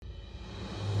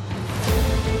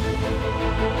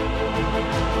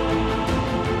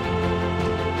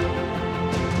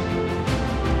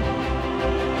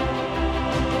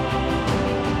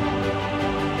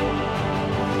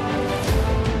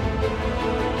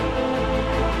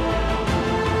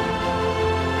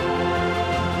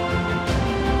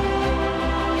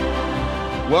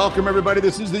Welcome, everybody.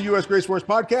 This is the U.S. Grace Force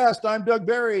Podcast. I'm Doug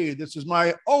Barry. This is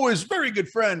my always very good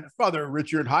friend, Father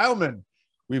Richard Heilman.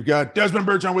 We've got Desmond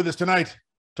Burchon with us tonight,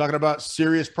 talking about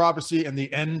serious prophecy and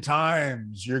the end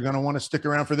times. You're going to want to stick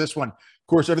around for this one. Of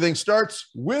course, everything starts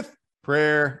with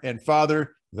prayer. And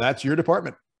Father, that's your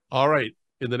department. All right.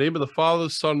 In the name of the Father,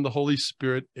 the Son, and the Holy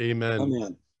Spirit, amen.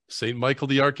 Amen. Saint Michael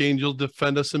the Archangel,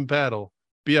 defend us in battle.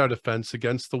 Be our defense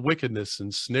against the wickedness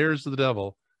and snares of the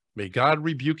devil. May God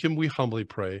rebuke him, we humbly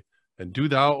pray. And do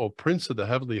thou, O Prince of the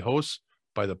heavenly hosts,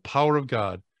 by the power of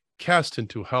God, cast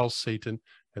into hell Satan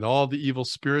and all the evil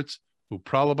spirits who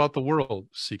prowl about the world,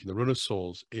 seeking the ruin of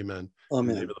souls. Amen.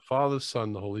 Amen. In the name of the Father, the Son,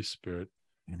 and the Holy Spirit.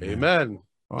 Amen.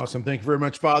 Awesome. Thank you very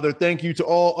much, Father. Thank you to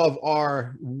all of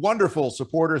our wonderful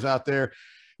supporters out there.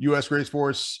 U.S. Grace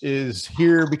Force is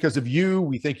here because of you.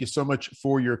 We thank you so much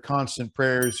for your constant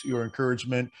prayers, your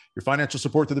encouragement, your financial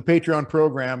support to the Patreon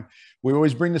program. We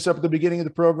always bring this up at the beginning of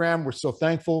the program. We're so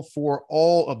thankful for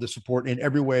all of the support in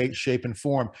every way, shape, and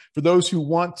form. For those who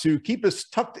want to keep us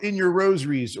tucked in your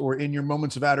rosaries or in your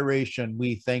moments of adoration,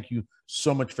 we thank you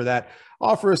so much for that.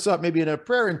 Offer us up maybe in a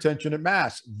prayer intention at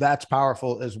Mass. That's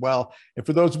powerful as well. And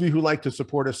for those of you who like to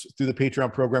support us through the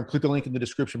Patreon program, click the link in the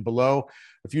description below.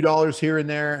 A few dollars here and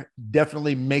there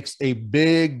definitely makes a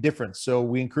big difference. So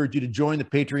we encourage you to join the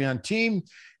Patreon team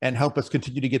and help us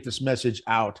continue to get this message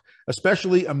out,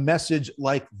 especially a message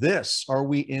like this. Are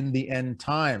we in the end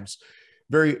times?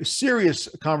 Very serious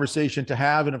conversation to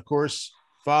have. And of course,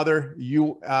 Father,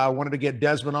 you wanted to get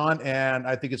Desmond on, and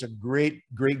I think it's a great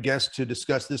guest to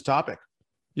discuss this topic.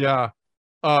 Yeah.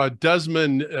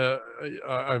 Desmond,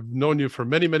 I've known you for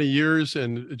many, many years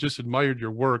and just admired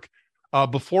your work.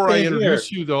 Before I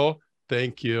introduce you, though,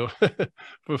 thank you.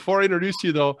 Before I introduce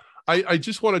you, though, I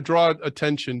just want to draw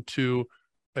attention to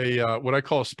what I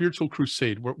call a spiritual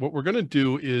crusade. What we're going to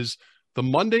do is the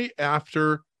Monday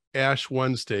after Ash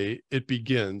Wednesday, it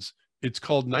begins. It's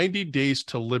called 90 Days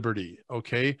to Liberty,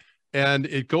 okay? And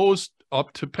it goes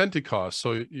up to Pentecost.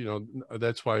 So, you know,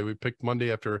 that's why we picked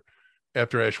Monday after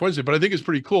Ash Wednesday. But I think it's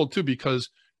pretty cool, too, because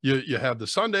you have the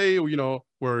Sunday, you know,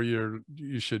 where you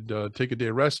should take a day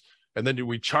of rest. And then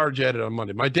we charge at it on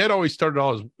Monday. My dad always started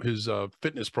all his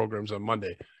fitness programs on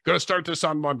Monday. Going to start this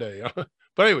on Monday.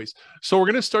 But anyways, so we're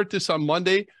going to start this on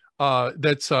Monday.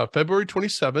 That's February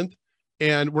 27th.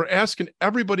 And we're asking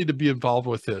everybody to be involved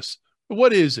with this.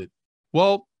 What is it?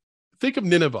 Well, think of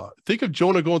Nineveh. Think of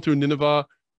Jonah going through Nineveh,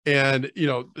 and, you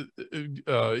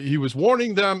know, he was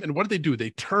warning them. And what did they do? They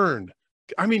turned.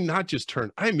 I mean, not just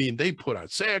turned. I mean, they put on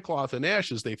sackcloth and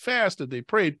ashes. They fasted. They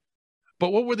prayed.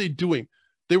 But what were they doing?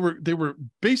 They were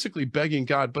basically begging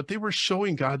God, but they were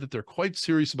showing God that they're quite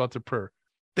serious about their prayer.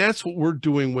 That's what we're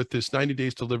doing with this 90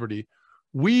 Days to Liberty.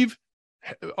 We've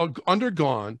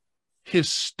undergone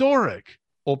historic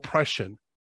oppression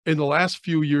in the last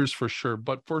few years for sure,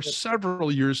 but for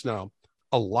several years now,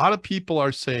 a lot of people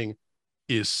are saying,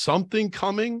 is something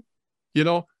coming? You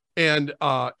know, and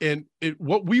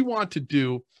what we want to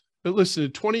do, listen,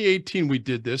 in 2018, we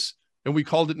did this and we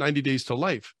called it 90 Days to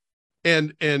Life.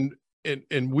 And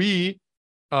we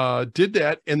did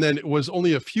that. And then it was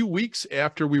only a few weeks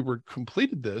after we were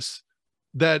completed this,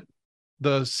 that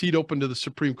the seat opened to the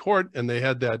Supreme Court, and they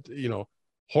had that, you know,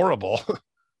 horrible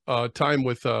time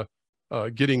with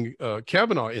getting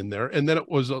Kavanaugh in there. And then it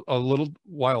was a little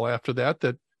while after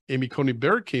that Amy Coney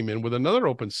Barrett came in with another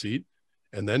open seat.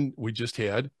 And then we just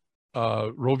had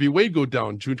Roe v. Wade go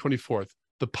down June 24th.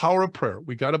 The power of prayer.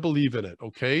 We got to believe in it.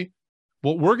 Okay.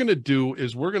 What we're going to do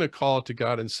is we're going to call it to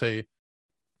God and say,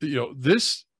 you know,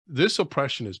 this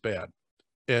oppression is bad.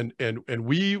 And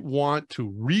we want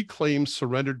to reclaim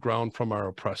surrendered ground from our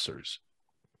oppressors.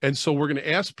 And so we're going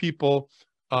to ask people,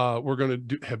 we're going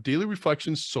to have daily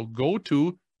reflections. So go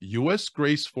to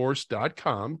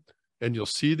usgraceforce.com and you'll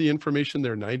see the information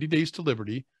there, 90 Days to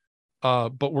Liberty.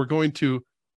 But we're going to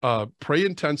pray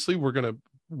intensely. We're going to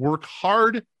work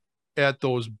hard at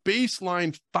those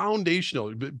baseline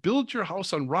foundational, build your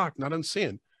house on rock, not on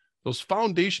sand, those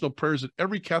foundational prayers that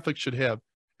every Catholic should have.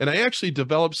 And I actually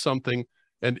developed something,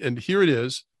 and here it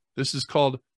is. This is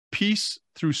called Peace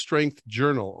Through Strength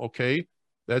Journal, okay?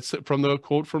 That's from the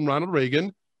quote from Ronald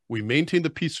Reagan. We maintain the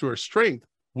peace through our strength.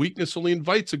 Weakness only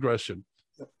invites aggression.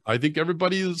 I think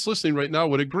everybody that's listening right now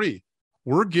would agree.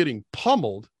 We're getting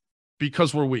pummeled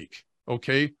because we're weak,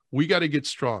 okay? We got to get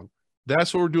strong.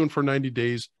 That's what we're doing for 90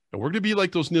 days. And we're going to be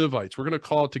like those Ninevites. We're going to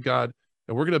call it to God,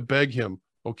 and we're going to beg him,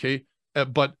 okay?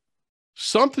 But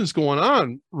something's going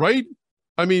on, right?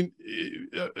 I mean,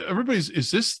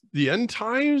 is this the end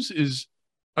times?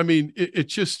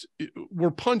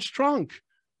 We're punch drunk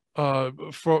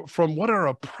from what our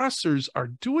oppressors are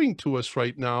doing to us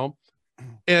right now.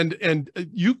 And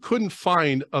you couldn't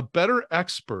find a better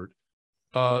expert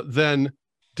than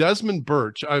Desmond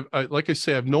Birch. Like I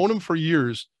say, I've known him for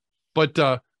years, but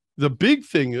the big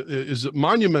thing is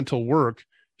monumental work.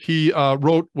 He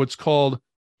wrote what's called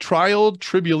Trial,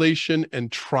 Tribulation,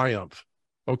 and Triumph.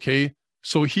 Okay,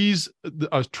 so he's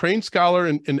a trained scholar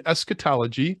in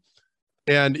eschatology,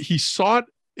 and he sought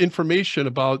information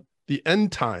about the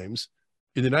end times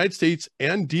in the United States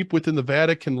and deep within the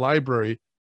Vatican Library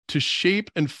to shape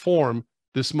and form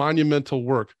this monumental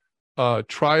work,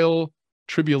 Trial,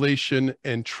 Tribulation,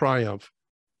 and Triumph.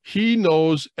 He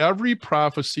knows every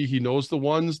prophecy. He knows the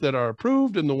ones that are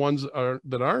approved and the ones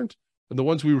that aren't, and the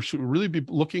ones we should really be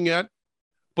looking at.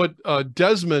 But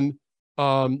Desmond,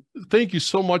 thank you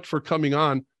so much for coming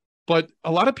on. But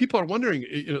a lot of people are wondering,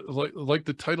 like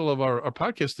the title of our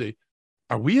podcast today,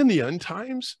 are we in the end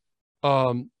times?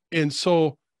 And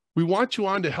so we want you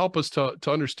on to help us to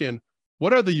understand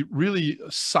what are the really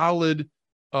solid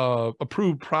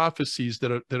approved prophecies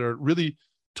that are really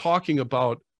talking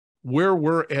about where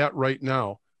we're at right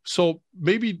now. So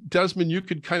maybe Desmond, you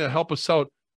could kind of help us out.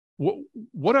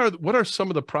 What are some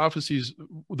of the prophecies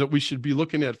that we should be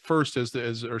looking at first as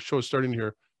our show is starting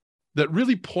here that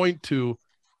really point to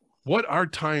what our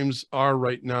times are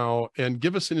right now and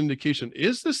give us an indication?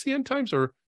 Is this the end times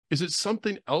or is it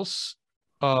something else?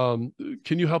 Can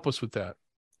you help us with that?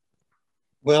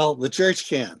 Well, the church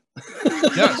can.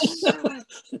 Yes.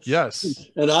 Yes.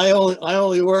 And I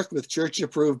only work with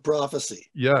church-approved prophecy.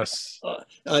 Yes.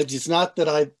 It's not that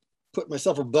I put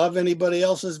myself above anybody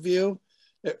else's view.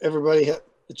 Everybody,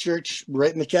 the church,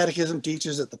 right in the catechism,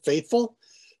 teaches that the faithful,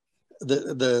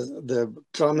 the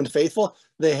common faithful,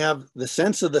 they have the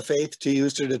sense of the faith to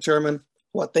use to determine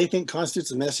what they think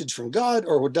constitutes a message from God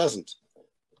or what doesn't.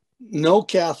 No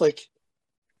Catholic,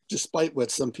 despite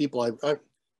what some people,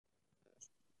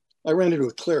 I ran into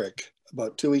a cleric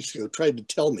about 2 weeks ago, tried to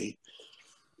tell me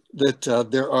that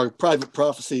there are private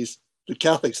prophecies that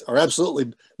Catholics are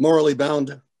absolutely morally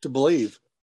bound to believe.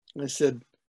 And I said,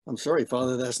 I'm sorry,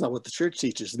 Father, that's not what the church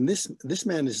teaches. And this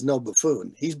man is no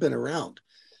buffoon. He's been around.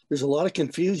 There's a lot of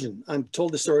confusion. I'm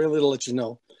told the story, I'm going to let you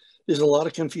know. There's a lot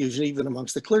of confusion even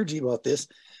amongst the clergy about this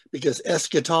because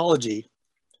eschatology,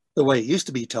 the way it used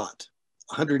to be taught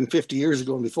 150 years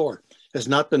ago and before, has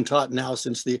not been taught now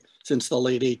since the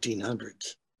late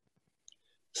 1800s.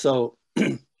 So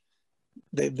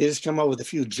they just come up with a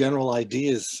few general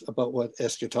ideas about what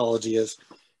eschatology is.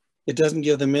 It doesn't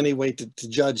give them any way to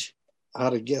judge how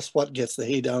to guess what gets the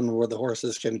hay down and where the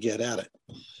horses can get at it.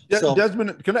 So,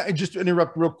 Desmond, can I just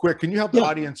interrupt real quick? Can you help the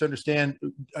audience understand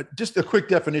just a quick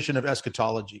definition of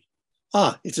eschatology?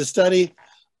 It's a study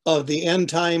of the end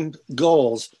time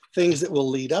goals, things that will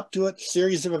lead up to it,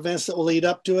 series of events that will lead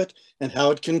up to it, and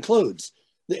how it concludes.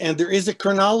 And there is a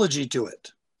chronology to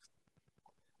it.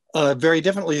 Very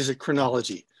definitely is a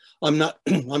chronology. I'm not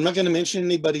going to mention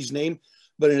anybody's name,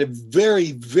 but a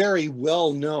very, very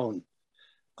well-known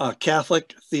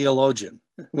Catholic theologian.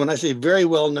 When I say very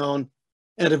well-known,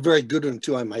 and a very good one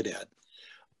too, I might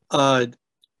add.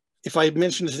 If I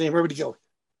mention his name, everybody go,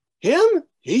 him?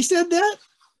 He said that?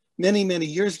 Many, many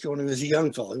years ago when he was a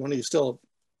young fellow, when he was still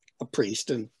a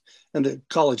priest and a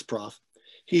college prof,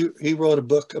 he wrote a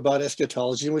book about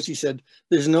eschatology in which he said,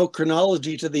 there's no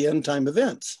chronology to the end time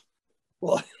events.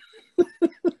 Well,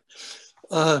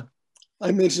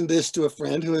 I mentioned this to a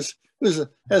friend who has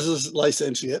his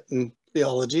licentiate in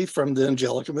theology from the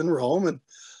Angelicum in Rome.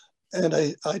 And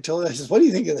I told him, I said, what do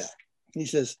you think of that? He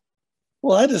says,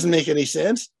 well, that doesn't make any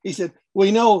sense. He said,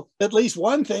 we know at least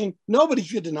one thing nobody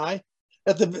could deny.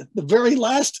 At the very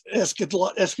last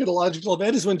eschatological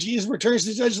event is when Jesus returns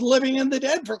to judge the living and the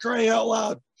dead, for crying out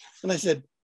loud. And I said,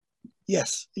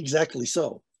 yes, exactly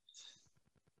so.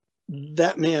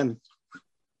 That man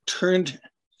turned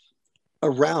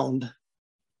around.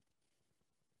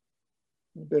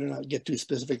 I better not get too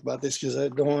specific about this because I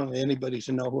don't want anybody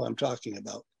to know who I'm talking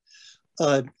about.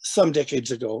 Some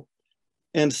decades ago,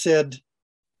 and said,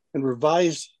 and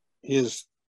revised his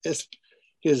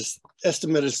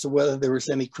estimate as to whether there was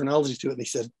any chronology to it. And he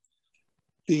said,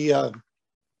 the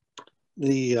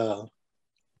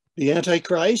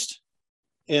Antichrist,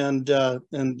 and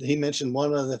he mentioned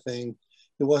one other thing.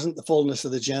 It wasn't the fullness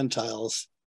of the Gentiles.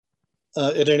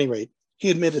 At any rate, he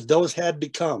admitted those had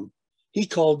become, he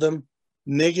called them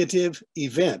negative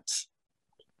events.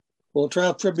 Well,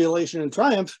 trial, tribulation, and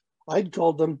triumph, I'd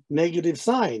called them negative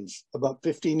signs about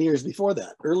 15 years before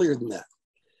that, earlier than that.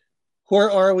 Where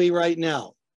are we right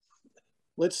now?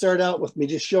 Let's start out with me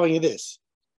just showing you this.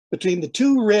 Between the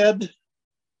two red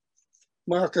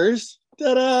markers,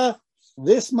 ta-da,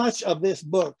 this much of this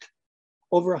book,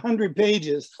 over 100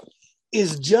 pages,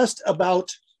 is just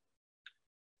about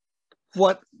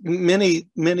what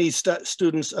many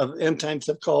students of end times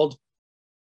have called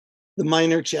the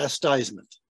minor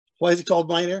chastisement. Why is it called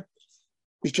minor?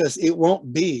 Because it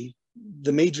won't be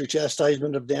the major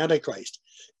chastisement of the Antichrist.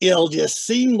 It'll just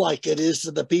seem like it is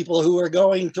to the people who are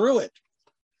going through it.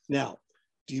 Now,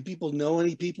 do you people know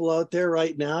any people out there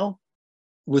right now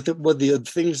with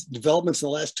the developments in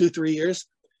the last 2-3 years?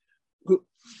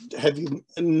 Have you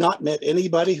not met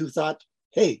anybody who thought,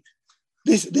 hey,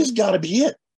 this got to be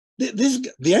it?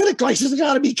 The Antichrist has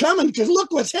got to be coming because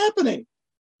look what's happening.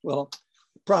 Well,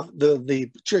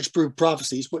 the church-proved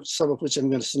prophecies, some of which I'm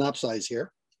going to synopsize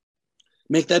here,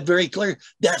 make that very clear.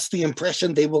 That's the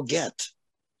impression they will get.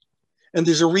 And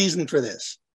there's a reason for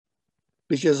this.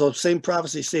 Because those same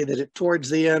prophecies say that towards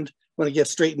the end, when it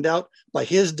gets straightened out, by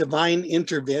his divine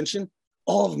intervention,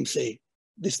 all of them say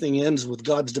this thing ends with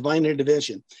God's divine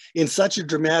intervention in such a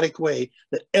dramatic way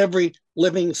that every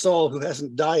living soul who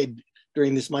hasn't died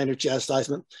during this minor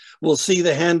chastisement will see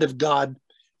the hand of God.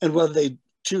 And whether they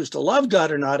choose to love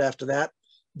God or not after that,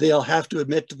 they'll have to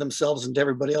admit to themselves and to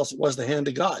everybody else it was the hand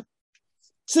of God.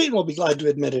 Satan will be glad to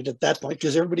admit it at that point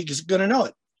because everybody's going to know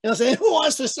it. They'll say, who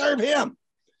wants to serve him?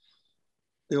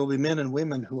 There will be men and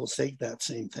women who will say that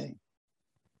same thing.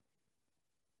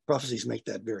 Prophecies make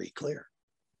that very clear.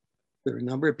 There are a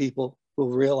number of people who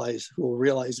will realize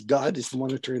God is the one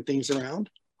who turned things around,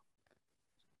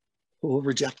 who will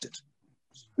reject it.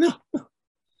 No,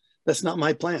 that's not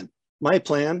my plan. My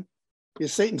plan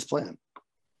is Satan's plan.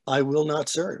 I will not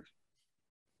serve.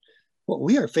 What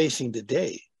we are facing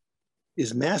today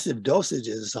is massive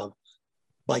dosages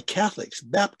by Catholics,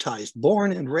 baptized,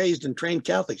 born and raised and trained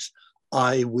Catholics.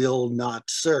 I will not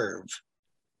serve.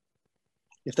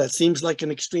 If that seems like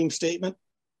an extreme statement,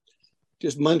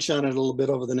 just munch on it a little bit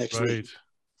over the next week.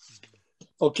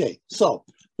 Okay, so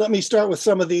let me start with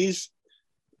some of these.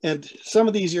 And some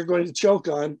of these you're going to choke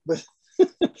on, but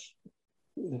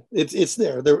it's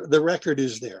there. The record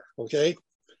is there, okay?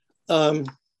 I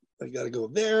got to go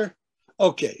there.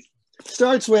 Okay,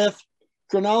 starts with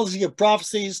chronology of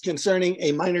prophecies concerning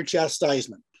a minor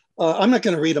chastisement. I'm not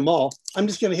going to read them all. I'm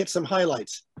just going to hit some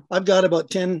highlights. I've got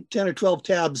about 10 or 12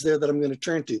 tabs there that I'm going to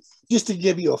turn to just to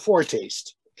give you a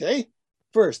foretaste, okay?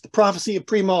 First, the prophecy of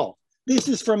Primol. This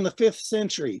is from the 5th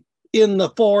century in the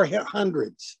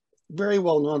 400s. Very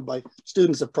well known by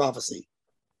students of prophecy.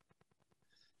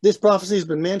 This prophecy has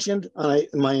been mentioned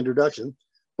in my introduction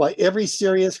by every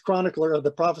serious chronicler of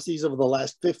the prophecies over the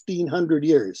last 1,500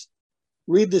 years.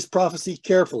 Read this prophecy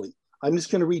carefully. I'm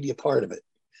just going to read you part of it.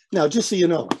 Now, just so you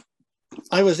know,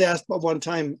 I was asked one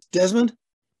time, Desmond,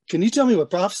 can you tell me what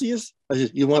prophecy is? I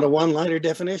said, you want a one-liner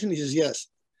definition? He says, yes.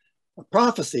 A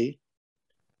prophecy,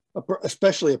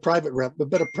 especially a private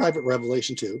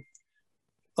revelation too,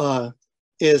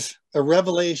 is a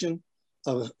revelation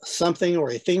of something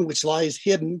or a thing which lies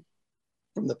hidden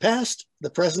from the past, the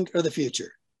present, or the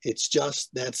future. It's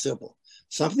just that simple.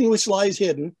 Something which lies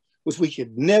hidden, which we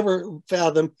could never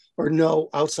fathom or know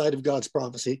outside of God's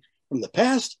prophecy, from the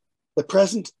past, the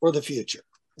present, or the future.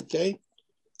 Okay.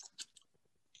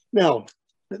 Now,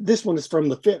 this one is from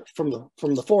the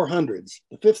 400s,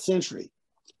 the 5th century.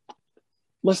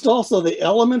 Must also the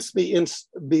elements be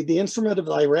the instrument of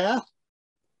thy wrath?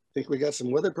 Think we got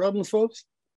some weather problems, folks?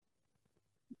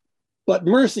 But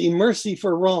mercy, mercy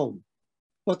for Rome.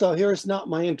 But thou hearest not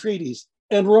my entreaties.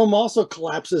 And Rome also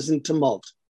collapses in tumult.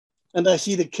 And I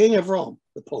see the king of Rome,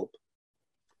 the Pope,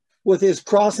 with his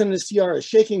cross and his tiara,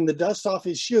 shaking the dust off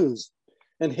his shoes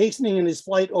and hastening in his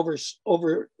flight over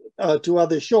to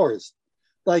other shores.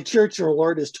 Thy church, O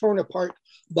Lord, is torn apart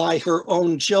by her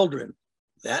own children.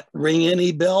 That ring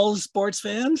any bells, sports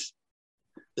fans?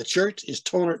 The church is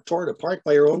torn apart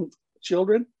by her own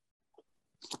children.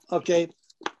 Okay,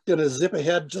 gonna zip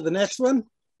ahead to the next one.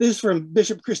 This is from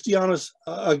Bishop Christianus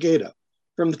Agata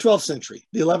from the 12th century,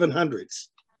 the 1100s.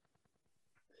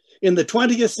 In the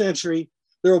 20th century,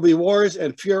 there will be wars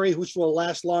and fury which will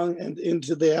last long and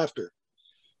into the after.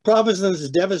 Provinces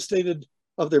devastated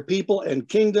of their people and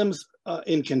kingdoms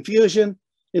in confusion.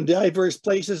 In diverse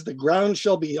places, the ground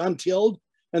shall be untilled,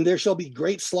 and there shall be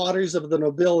great slaughters of the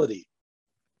nobility,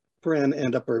 paren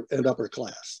and upper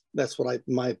class. That's what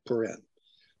my paren.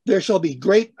 There shall be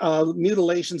great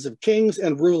mutilations of kings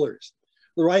and rulers.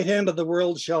 The right hand of the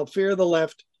world shall fear the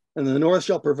left, and the north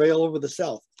shall prevail over the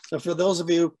south. Now, for those of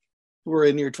you who are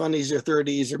in your 20s or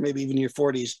 30s, or maybe even your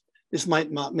 40s, this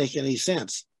might not make any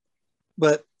sense.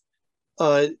 But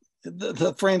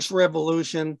the French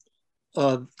Revolution,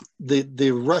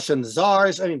 the Russian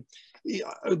czars, I mean,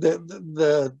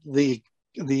 the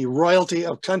royalty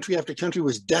of country after country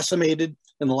was decimated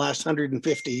in the last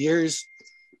 150 years.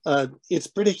 It's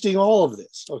predicting all of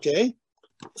this, okay?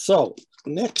 So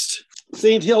next,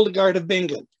 Saint Hildegard of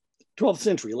Bingen, 12th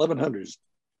century, 1100s.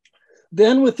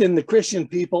 Then within the Christian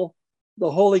people,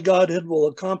 the Holy Godhead will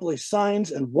accomplish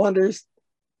signs and wonders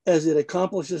as it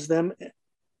accomplishes them,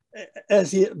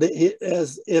 as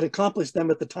it accomplished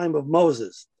them at the time of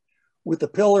Moses with the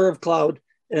pillar of cloud,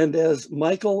 and as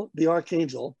Michael the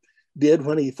archangel did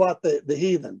when he fought the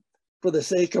heathen for the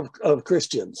sake of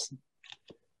Christians.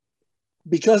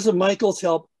 Because of Michael's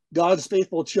help, God's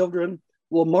faithful children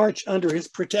will march under his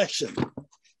protection.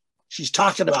 She's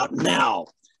talking about now.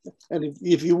 And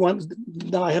if you want,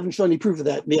 now I haven't shown any proof of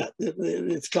that yet.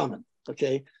 It's coming,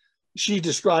 okay? She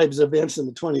describes events in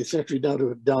the 20th century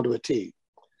down to a T.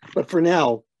 But for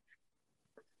now,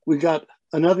 we got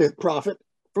another prophet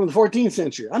from the 14th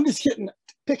century. I'm just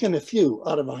picking a few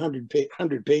out of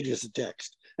 100 pages of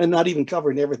text and not even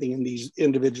covering everything in these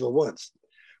individual ones.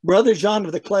 Brother John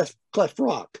of the Cleft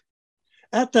Rock.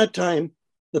 At that time,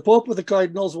 the Pope of the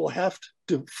Cardinals will have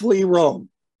to flee Rome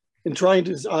in trying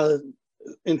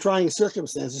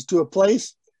circumstances to a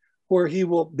place where he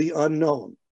will be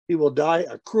unknown. He will die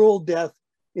a cruel death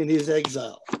in his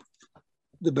exile.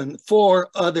 There have been 4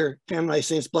 other canonized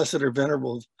saints, blessed or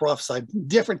venerable, prophesied,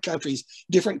 different countries,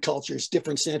 different cultures,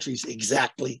 different centuries,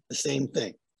 exactly the same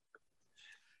thing.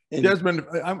 And Desmond,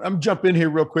 I'm jump in here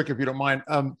real quick if you don't mind.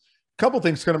 Couple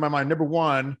things come to my mind. Number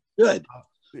one, good.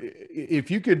 If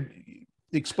you could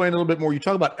explain a little bit more, you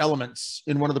talk about elements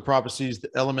in one of the prophecies, the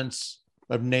elements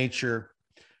of nature.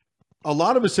 A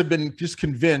lot of us have been just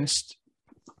convinced,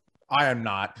 I am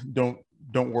not, don't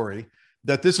worry,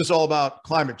 that this is all about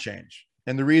climate change.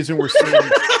 And the reason we're seeing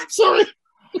sorry.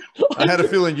 I had a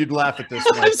feeling you'd laugh at this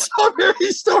one. I'm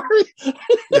sorry.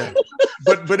 Yeah.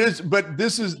 But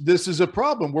this is a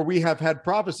problem where we have had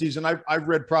prophecies, and I've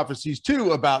read prophecies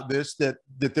too about this, that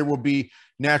there will be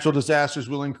natural disasters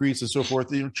will increase and so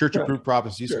forth, church approved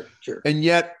prophecies. Sure. And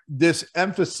yet this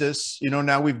emphasis,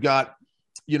 now we've got,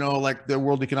 like the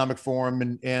World Economic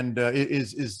Forum and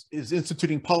is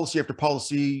instituting policy after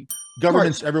policy.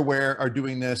 Governments everywhere are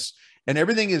doing this, and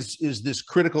everything is this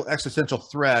critical existential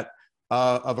threat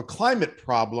of a climate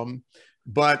problem,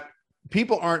 but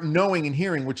people aren't knowing and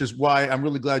hearing, which is why I'm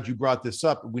really glad you brought this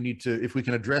up. We need to, if we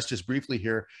can address just briefly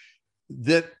here,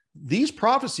 that these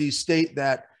prophecies state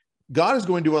that God is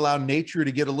going to allow nature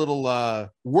to get a little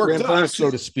worked up,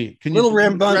 so to speak. Can you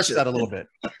address that a little bit?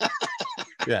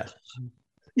 Yeah.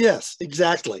 Yes,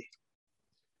 exactly.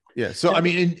 Yeah. So, I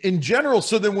mean, in general,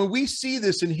 so then when we see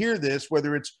this and hear this,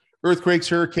 whether it's earthquakes,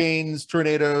 hurricanes,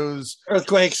 tornadoes,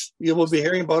 earthquakes, you will be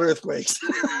hearing about earthquakes.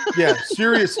 Yeah,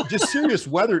 serious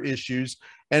weather issues.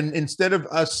 And instead of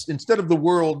the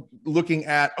world looking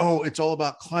at, oh, it's all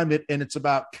about climate and it's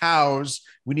about cows,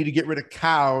 we need to get rid of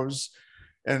cows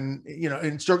and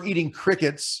start eating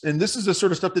crickets. And this is the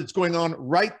sort of stuff that's going on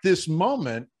right this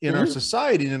moment in our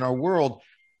society and in our world.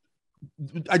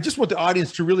 I just want the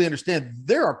audience to really understand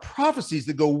there are prophecies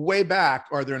that go way back,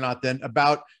 are there not, then,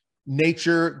 about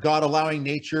nature, God allowing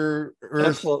nature,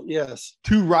 earth,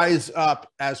 to rise up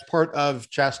as part of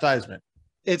chastisement.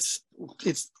 It's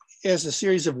as a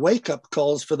series of wake-up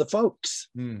calls for the folks.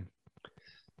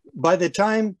 By the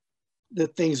time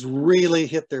that things really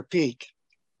hit their peak,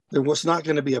 there was not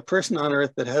going to be a person on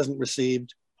earth that hasn't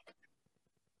received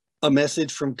a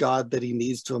message from God that he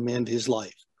needs to amend his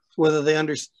life, whether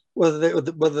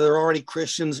they're already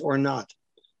Christians or not.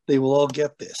 They will all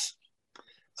get this.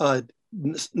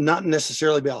 Not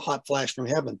necessarily by a hot flash from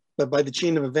heaven, but by the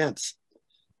chain of events.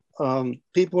 When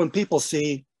people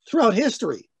see throughout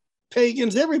history,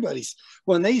 pagans, everybody's,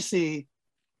 when they see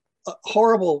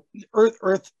horrible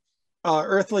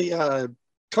earthly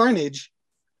carnage,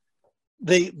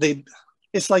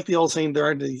 it's like the old saying, there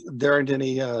aren't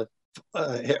any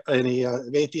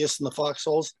atheists in the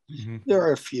foxholes. There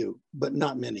are a few, but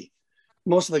not many.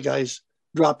 Most of the guys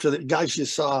dropped to the guys you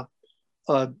saw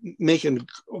making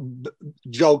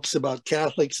jokes about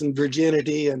Catholics and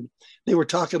virginity, and they were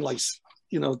talking like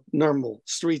normal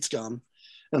street scum,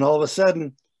 and all of a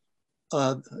sudden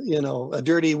a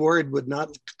dirty word would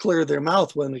not clear their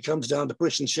mouth when it comes down to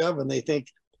push and shove, and they think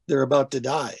they're about to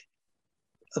die.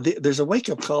 There's a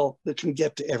wake-up call that can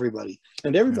get to everybody,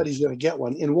 and everybody's going to get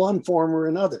one in one form or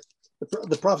another.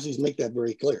 The prophecies make that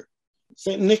very clear.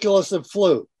 St. Nicholas of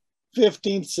Flue,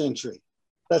 15th century.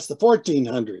 That's the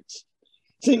 1400s.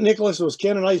 St. Nicholas was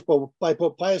canonized by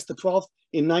Pope Pius XII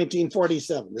in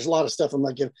 1947. There's a lot of stuff I'm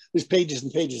not giving. There's pages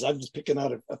and pages. I'm just picking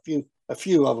out a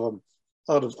few of them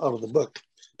out of the book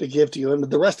to give to you. And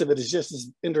the rest of it is just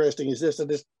as interesting as this. I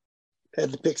just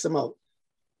had to pick some out.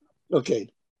 Okay.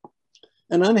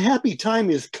 An unhappy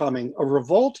time is coming. A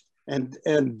revolt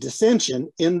and dissension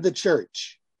in the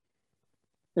church.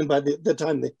 And by the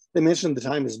time they mentioned the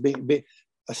time as being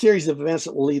a series of events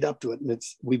that will lead up to it. And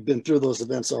we've been through those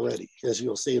events already, as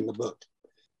you'll see in the book.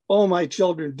 Oh, my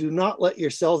children, do not let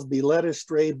yourselves be led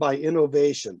astray by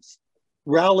innovations.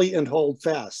 Rally and hold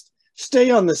fast.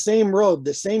 Stay on the same road,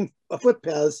 the same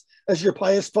footpaths as your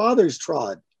pious fathers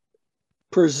trod.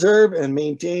 Preserve and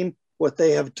maintain what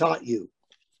they have taught you.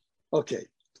 Okay,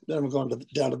 then I'm going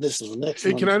down to this is the next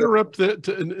one. Can I interrupt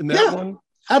in that one?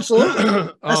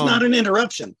 Absolutely. That's not an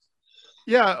interruption.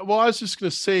 Yeah, well, I was just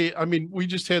going to say, I mean, we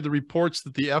just had the reports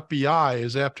that the FBI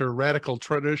is after radical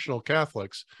traditional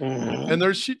Catholics. And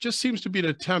there just seems to be an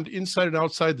attempt inside and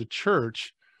outside the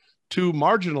church to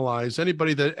marginalize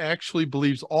anybody that actually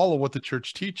believes all of what the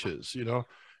church teaches, you know,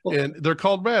 and they're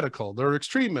called radical. They're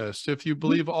extremists. If you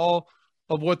believe all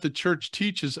of what the church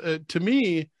teaches, to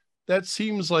me, that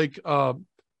seems like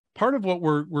part of what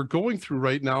we're going through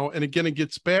right now. And again, it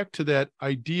gets back to that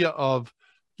idea of,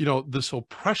 you know, this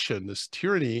oppression, this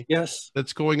tyranny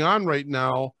that's going on right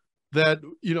now, that,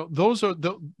 you know, those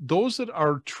that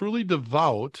are truly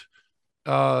devout,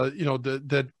 you know,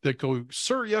 that go,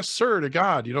 sir, yes, sir, to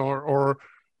God, you know, or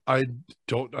I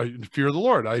fear the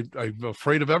Lord. I'm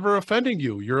afraid of ever offending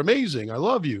you. You're amazing. I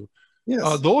love you.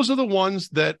 Yes. Those are the ones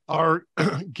that are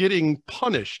getting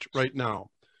punished right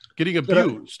now, getting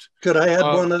abused. Could I add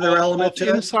one other element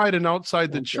to inside and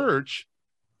outside the church?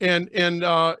 And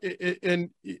again,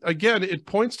 it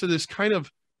points to this kind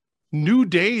of new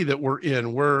day that we're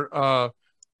in, where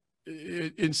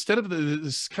instead of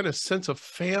this kind of sense of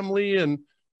family and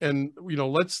you know,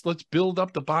 let's build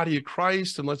up the body of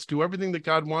Christ and let's do everything that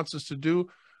God wants us to do.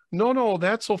 No,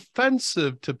 that's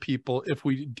offensive to people if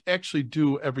we actually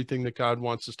do everything that God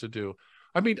wants us to do.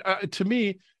 I mean, to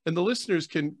me, and the listeners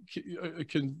can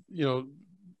you know,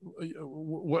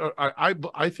 what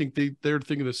I think they're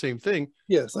thinking the same thing.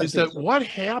 Yes, is that so. What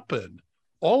happened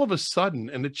all of a sudden,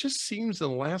 and it just seems in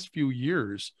the last few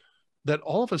years that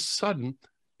all of a sudden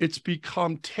it's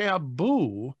become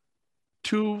taboo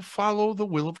to follow the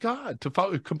will of God, to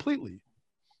follow completely.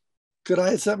 Could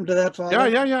I add something to that, Father?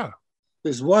 Yeah.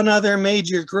 There's one other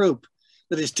major group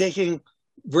that is taking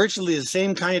virtually the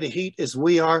same kind of heat as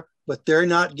we are, but they're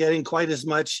not getting quite as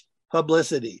much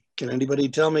publicity. Can anybody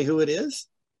tell me who it is?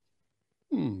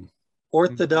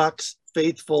 Orthodox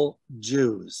faithful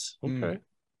Jews. Okay.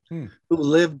 Who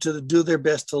live to do their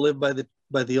best to live by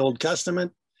the Old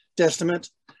Testament. You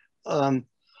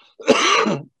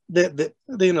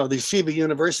know, the Shiva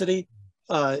University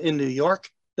in New York,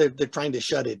 they're trying to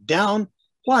shut it down.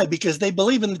 Why? Because they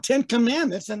believe in the 10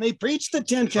 Commandments and they preach the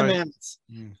 10 Commandments.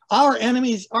 Right. Our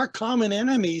enemies, our common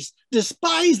enemies,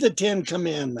 despise the 10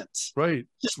 Commandments. Right.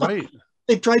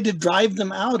 They've tried to drive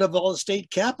them out of all the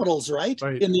state capitals, right?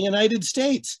 In the United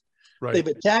States. Right. They've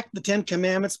attacked the 10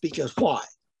 Commandments because why?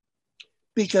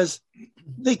 Because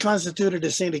they constituted,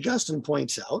 as St. Augustine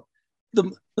points out,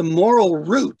 the moral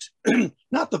root,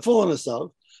 not the fullness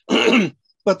of,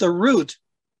 but the root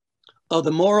of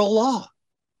the moral law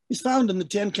is found in the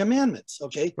 10 Commandments,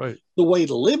 okay? Right. The way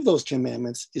to live those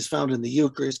commandments is found in the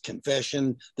Eucharist,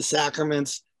 confession, the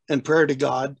sacraments, and prayer to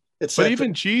God, etc. But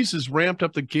even Jesus ramped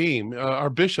up the game. Our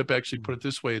bishop actually put it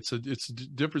this way. It's a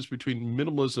difference between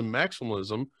minimalism and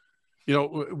maximalism. You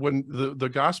know, when the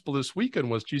gospel this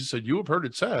weekend was, Jesus said, you have heard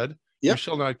it said, you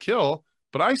shall not kill.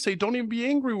 But I say, don't even be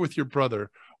angry with your brother.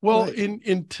 Well, right.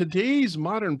 in today's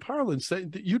modern parlance,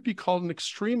 that you'd be called an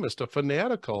extremist, a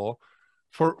fanatical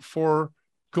for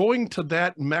going to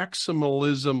that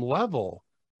maximalism level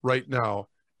right now.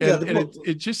 And,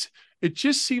 it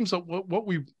just seems that what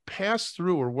we've passed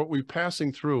through, or what we're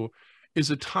passing through,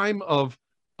 is a time of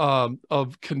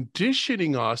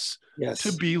conditioning us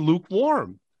to be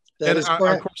lukewarm. And of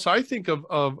course, I think of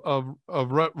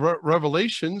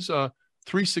Revelations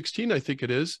 3:16, I think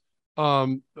it is.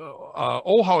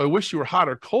 Oh, how I wish you were hot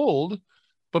or cold,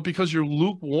 but because you're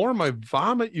lukewarm, I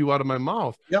vomit you out of my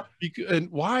mouth. Yep.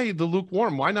 And why the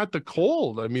lukewarm? Why not the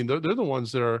cold? I mean, they're the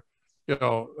ones that are, you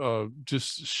know,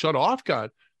 just shut off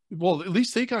God. Well, at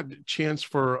least they got a chance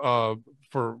for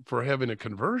having a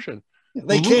conversion.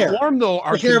 They care. Lukewarm, though,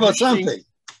 they care about something.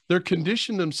 They're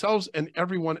conditioned themselves and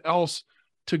everyone else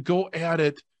to go at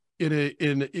it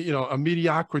in you know, a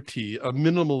mediocrity, a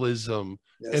minimalism,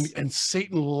 and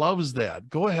Satan loves that.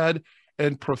 Go ahead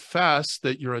and profess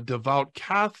that you're a devout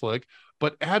Catholic,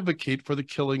 but advocate for the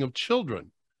killing of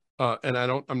children. And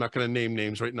I'm not going to name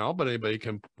names right now, but anybody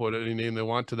can put any name they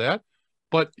want to that.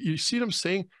 But you see what I'm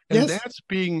saying? And that's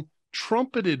being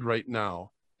trumpeted right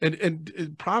now.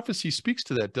 And prophecy speaks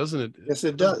to that, doesn't it? Yes,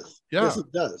 it does. Yeah. Yes,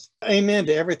 it does. Amen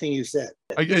to everything you said.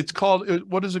 It's called,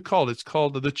 what is it called? It's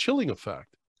called the chilling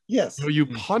effect. Yes. You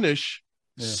punish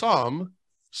some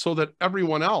so that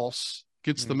everyone else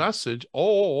gets the message.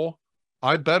 Oh,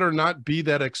 I better not be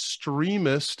that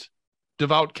extremist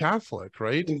devout Catholic,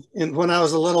 right? And when I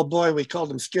was a little boy, we called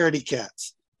them scaredy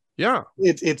cats. Yeah.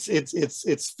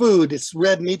 It's food. It's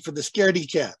red meat for the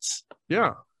scaredy cats.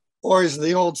 Yeah. Or as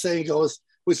the old saying goes,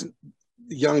 which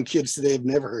young kids today have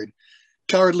never heard,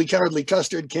 cowardly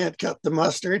custard can't cut the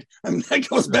mustard. I mean, that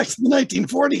goes back to the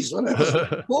 1940s when I was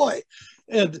a boy.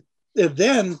 And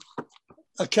then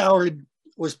a coward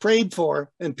was prayed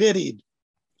for and pitied.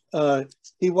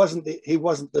 He wasn't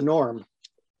the norm.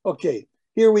 Okay,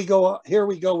 here we go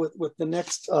with the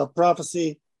next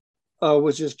prophecy,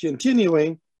 which is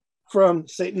continuing from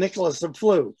St. Nicholas of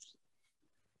Flue.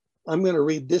 I'm going to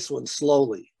read this one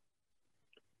slowly.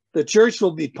 The church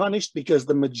will be punished because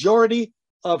the majority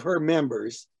of her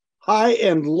members, high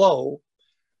and low,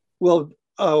 will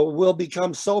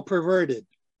become so perverted.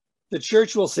 The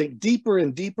church will sink deeper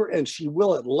and deeper, and she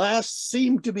will at last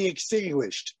seem to be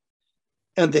extinguished,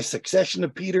 and the succession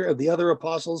of Peter and the other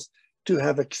apostles to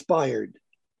have expired.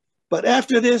 But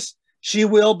after this, she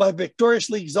will, by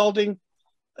victoriously exalting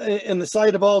in the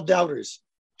sight of all doubters,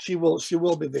 she will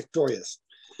be victorious.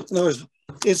 In other words,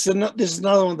 this is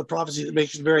another one of the prophecies that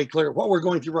makes it very clear. What we're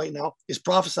going through right now is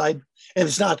prophesied, and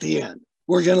it's not the end.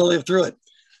 We're going to live through it.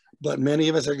 But many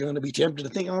of us are going to be tempted to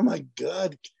think, oh my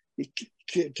God,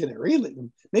 can it really?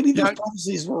 Maybe these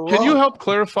prophecies were wrong. Can you help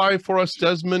clarify for us,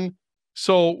 Desmond?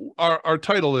 So our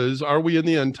title is, Are We in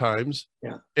the End Times?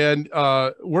 Yeah. And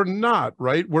we're not,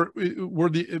 right? We're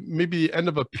maybe the end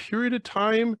of a period of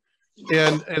time.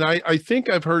 And I think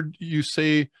I've heard you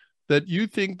say that you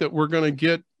think that we're going to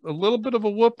get a little bit of a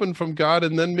whooping from God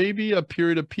and then maybe a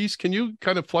period of peace. Can you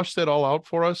kind of flush that all out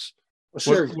for us? Well,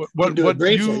 sure.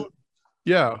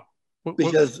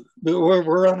 Because we're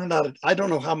running out of, I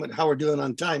don't know how we're doing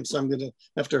on time, so I'm going to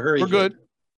have to hurry. We're good.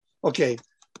 Okay.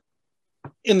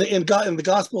 In the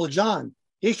Gospel of John,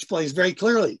 he explains very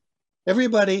clearly,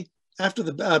 everybody after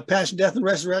the passion, death, and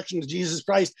resurrection of Jesus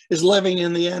Christ is living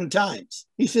in the end times.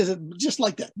 He says it just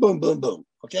like that. Boom, boom, boom.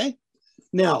 Okay.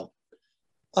 Now,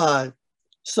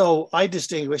 so I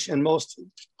distinguish, and most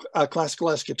classical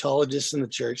eschatologists in the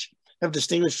church have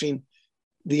distinguished between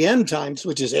the end times,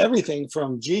 which is everything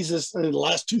from Jesus in the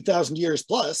last 2,000 years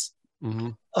plus,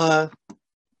 to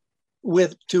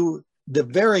the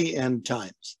very end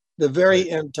times. The very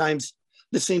end times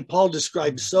that St. Paul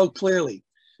describes so clearly,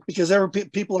 because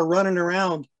people are running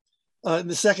around.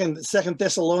 The second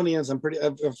Thessalonians, if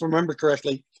I remember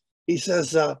correctly, he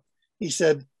said,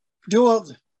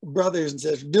 brothers and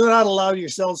sisters, do not allow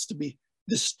yourselves to be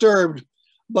disturbed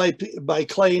by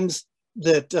claims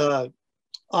that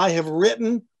I have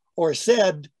written or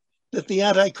said that the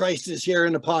Antichrist is here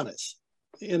and upon us.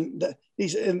 And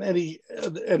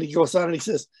he goes on and he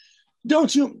says,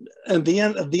 don't you? And the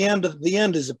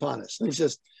end is upon us. And he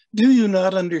says, do you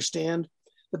not understand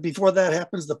that before that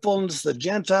happens, the fullness of the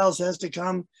Gentiles has to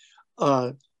come,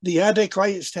 the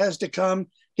Antichrist has to come,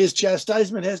 his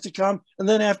chastisement has to come, and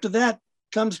then after that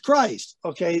comes Christ.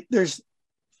 Okay, this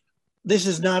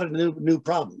is not a new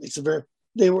problem.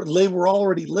 They were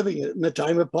already living it in the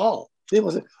time of Paul. It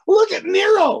wasn't, look at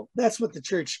Nero. That's what the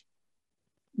church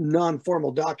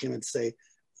non-formal documents say.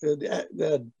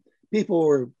 That people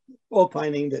were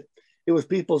opining that it was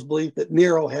people's belief that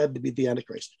Nero had to be the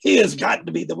Antichrist. He has got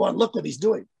to be the one. Look what he's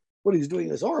doing. What he's doing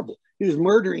is horrible. He was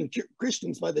murdering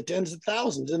Christians by the tens of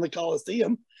thousands in the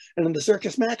Colosseum and in the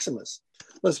Circus Maximus.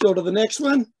 Let's go to the next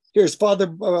one. Here's Father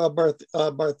Balthazar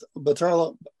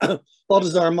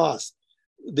Moss,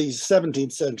 the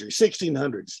 17th century,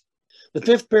 1600s. The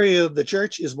fifth period of the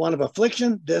church is one of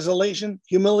affliction, desolation,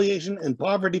 humiliation, and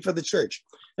poverty for the church.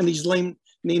 And he's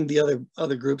named the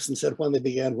other groups and said when they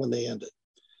began, when they ended.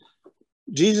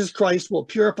 Jesus Christ will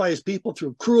purify his people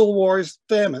through cruel wars,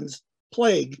 famines,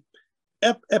 plague,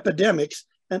 epidemics,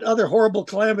 and other horrible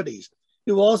calamities.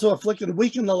 He will also afflict and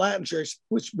weaken the Latin church,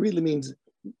 which really means,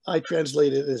 I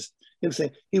translate it as him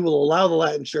saying, he will allow the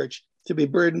Latin church to be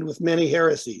burdened with many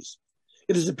heresies.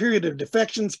 It is a period of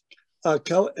defections,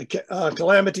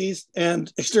 calamities,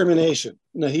 and extermination.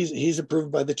 Now, he's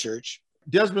approved by the church.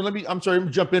 Desmond, I'm sorry, let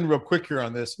me jump in real quick here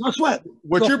on this. No sweat.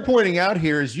 What you're pointing out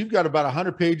here is you've got about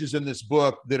 100 pages in this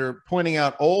book that are pointing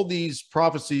out all these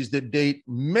prophecies that date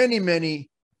many, many,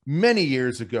 many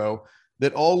years ago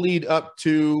that all lead up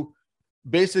to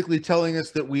basically telling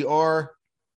us that we are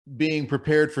being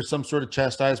prepared for some sort of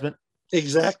chastisement.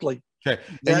 Exactly. Okay.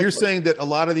 And you're saying that a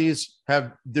lot of these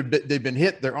they've been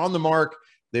hit, they're on the mark,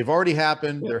 they've already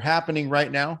happened, they're happening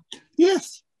right now?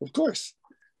 Yes, of course.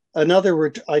 I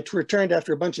returned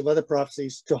after a bunch of other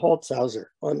prophecies to Holzhauser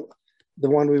on the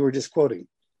one we were just quoting.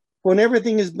 when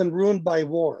everything has been ruined by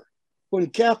war, when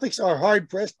Catholics are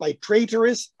hard-pressed by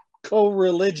traitorous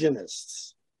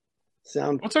co-religionists.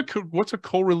 What's a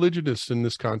co-religionist in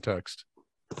this context?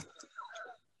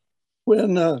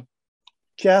 When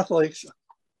Catholics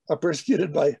are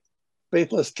persecuted by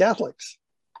faithless Catholics.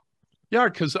 Yeah,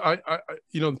 because I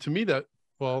to me that,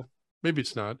 well, maybe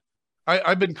it's not.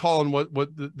 I've been calling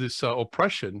this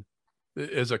oppression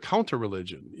as a counter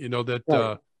religion.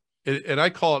 Right. And I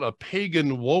call it a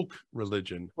pagan woke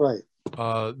religion. Right.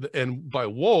 And by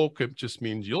woke, it just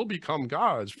means you'll become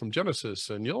gods from Genesis,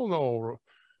 and you'll know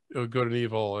good and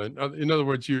evil. And in other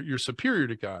words, you're superior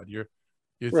to God. You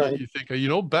think you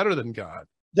know better than God.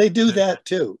 They do that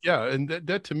too. Yeah, and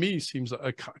that to me seems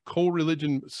like a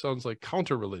co-religion. Sounds like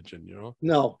counter-religion.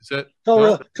 No. Is that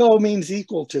co means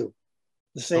equal to,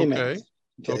 the same as.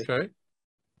 Okay.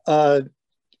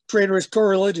 Traitorous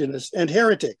co-religionists and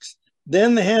heretics.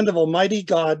 Then the hand of Almighty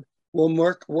God will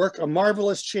work a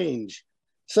marvelous change,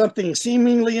 something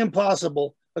seemingly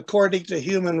impossible according to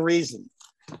human reason.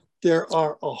 There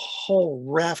are a whole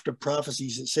raft of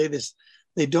prophecies that say this.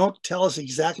 They don't tell us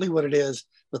exactly what it is,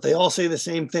 but they all say the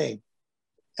same thing.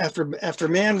 After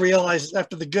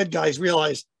the good guys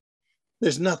realize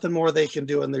there's nothing more they can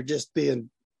do and they're just being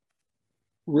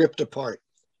ripped apart,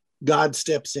 God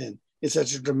steps in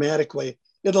such a dramatic way.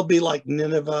 It'll be like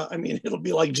Nineveh. I mean, it'll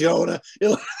be like Jonah.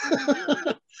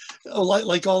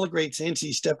 Like all the great saints,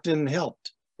 he stepped in and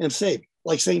helped and saved.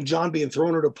 Like St. John being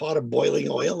thrown into a pot of boiling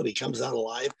oil and he comes out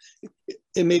alive.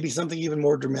 It may be something even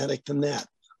more dramatic than that.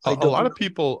 A lot of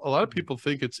people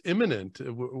think it's imminent.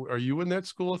 Are you in that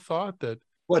school of thought that?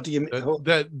 What do you mean?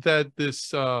 That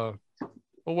this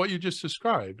what you just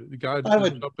described, the God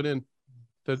jumping in,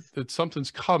 that something's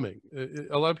coming.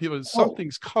 A lot of people,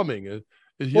 something's coming.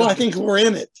 Well, I think we're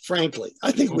in it. Frankly,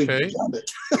 I think we've done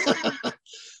it.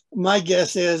 My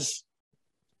guess is.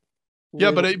 Yeah,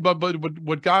 but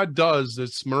what God does,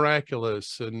 it's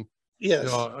miraculous and.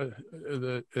 Yes.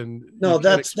 And no,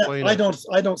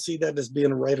 I don't see that as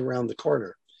being right around the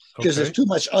corner because there's too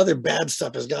much other bad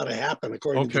stuff has got to happen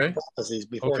according to the prophecies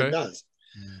before it does.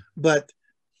 But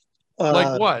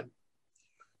like what?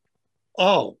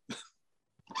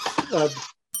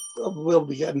 We'll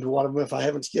be getting to one of them if I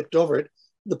haven't skipped over it.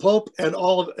 The Pope and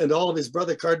all of his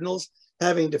brother cardinals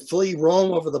having to flee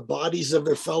Rome over the bodies of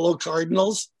their fellow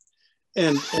cardinals,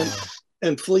 and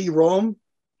flee Rome.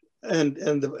 And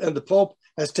the Pope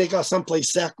has to take off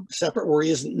someplace separate where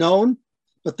he isn't known,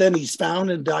 but then he's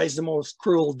found and dies the most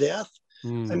cruel death.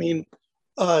 I mean,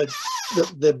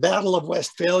 the Battle of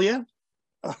Westphalia,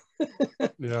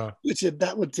 which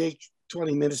that would take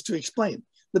 20 minutes to explain.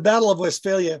 The Battle of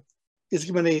Westphalia is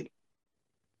going to,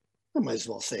 I might as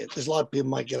well say it. There's a lot of people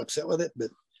might get upset with it,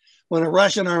 but when a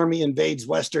Russian army invades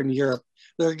Western Europe,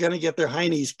 they're going to get their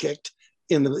hinds kicked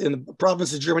in the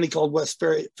province of Germany called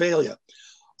Westphalia.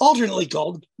 Alternately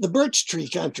called the Birch Tree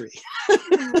Country.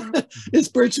 It's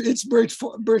birch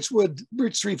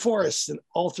tree forests and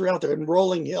all throughout there and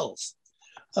rolling hills.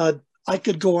 I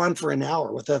could go on for an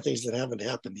hour with the things that haven't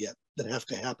happened yet that have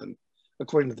to happen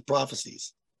according to the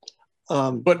prophecies.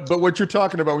 But what you're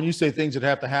talking about when you say things that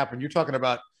have to happen, you're talking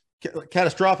about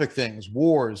catastrophic things,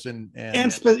 wars and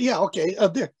yeah, okay.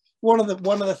 One of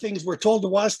the things we're told to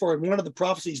watch for in one of the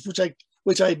prophecies,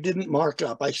 which I didn't mark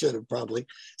up, I should have probably,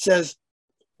 says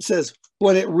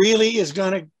when it really is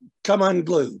going to come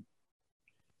unglued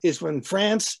is when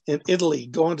France and Italy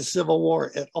go into civil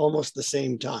war at almost the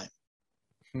same time.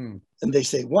 And they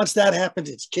say, once that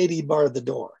happens, it's Katie bar the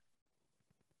door.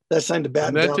 That's time to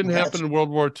batten down. And that didn't happen in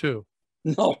World War II.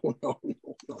 No.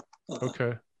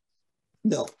 Okay.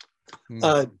 No.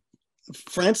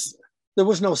 France, there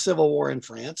was no civil war in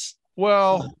France.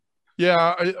 Well,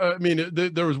 yeah, I mean,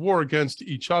 there was war against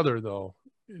each other, though,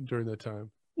 during that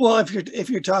time. Well, if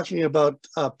you're talking about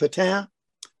Pétain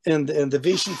and the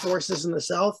Vichy forces in the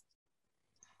south,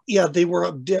 yeah, they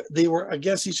were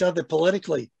against each other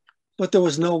politically, but there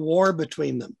was no war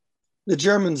between them. The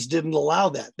Germans didn't allow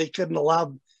that. They couldn't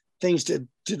allow things to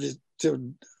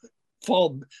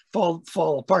fall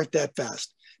apart that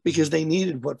fast because they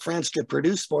needed what France could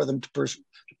produce for them to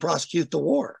prosecute the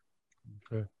war.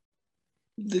 Okay.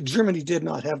 Germany did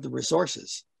not have the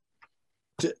resources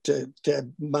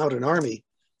to mount an army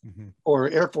or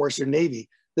Air Force or Navy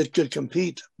that could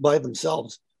compete by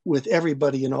themselves with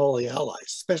everybody in all the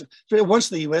allies. Especially once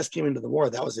the US came into the war,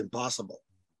 that was impossible.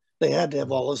 They had to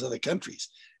have all those other countries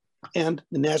and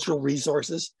the natural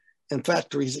resources and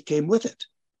factories that came with it.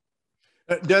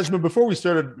 Desmond, before we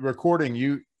started recording,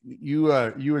 you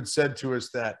had said to us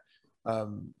that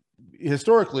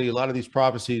historically a lot of these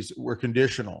prophecies were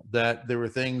conditional, that there were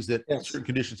things that certain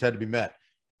conditions had to be met.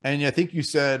 And I think you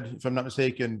said, if I'm not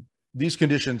mistaken, these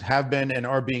conditions have been and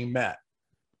are being met.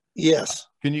 Yes.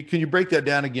 Can you break that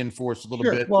down again for us a little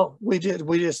bit? Well, we did.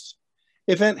 We just,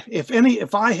 if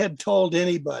I had told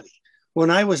anybody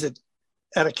when I was at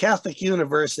a Catholic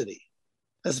university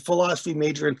as a philosophy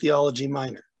major and theology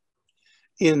minor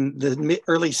in the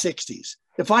early 60s,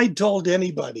 if I'd told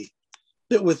anybody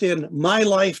that within my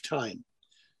lifetime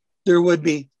there would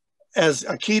be, as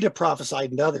Akita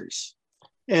prophesied and others,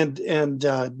 and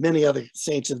many other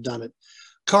saints have done it,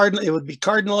 it would be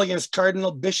cardinal against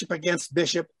cardinal, bishop against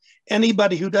bishop.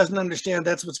 Anybody who doesn't understand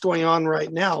that's what's going on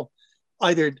right now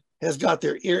either has got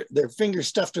their fingers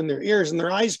stuffed in their ears and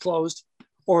their eyes closed,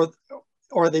 or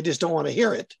they just don't want to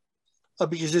hear it,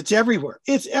 because it's everywhere.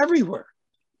 It's everywhere.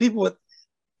 And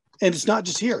it's not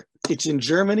just here. It's in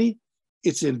Germany.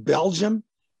 It's in Belgium.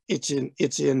 It's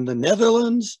in the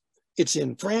Netherlands. It's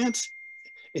in France.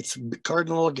 It's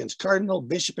cardinal against cardinal,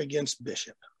 bishop against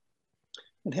bishop.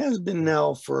 It has been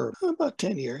now for about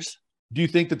 10 years. Do you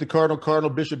think that the cardinal,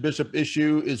 bishop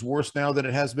issue is worse now than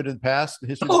it has been in the past, the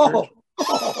history of the church?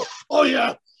 Oh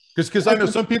yeah. Because I know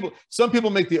some people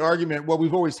make the argument, well,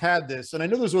 we've always had this, and I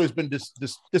know there's always been this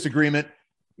disagreement,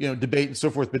 debate and so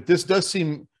forth, but this does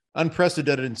seem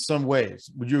unprecedented in some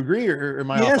ways. Would you agree, or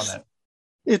am I off on that?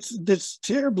 It's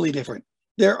terribly different.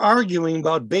 They're arguing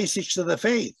about basics of the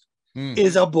faith.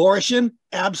 Is abortion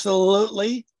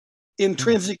absolutely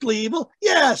intrinsically evil?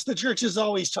 Yes, the church has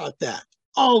always taught that.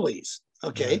 Always.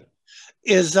 Okay.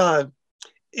 Is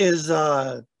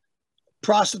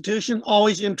prostitution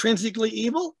always intrinsically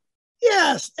evil?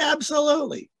 Yes,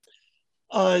 absolutely.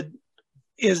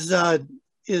 Is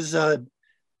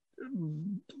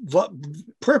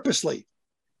purposely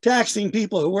taxing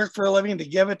people who work for a living to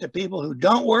give it to people who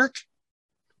don't work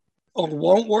or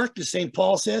won't work, as St.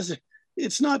 Paul says?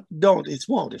 It's not don't, it's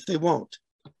won't. If they won't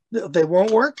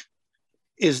work,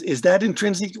 is that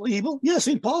intrinsically evil? Yes,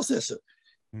 St. Paul says so.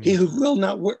 He who will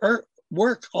not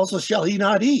work, also shall he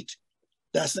not eat.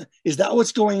 Is that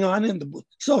what's going on in the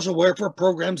social welfare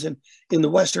programs in the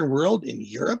Western world, in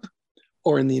Europe,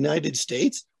 or in the United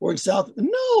States, or in South?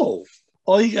 No.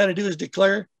 All you got to do is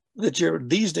declare that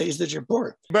these days that you're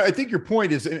poor. But I think your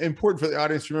point is important for the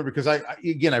audience to remember, because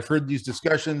I've heard these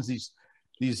discussions,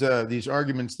 these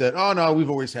arguments that, oh no, we've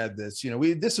always had this,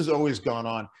 this has always gone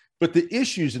on. But the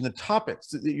issues and the topics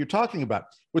that you're talking about,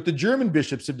 what the German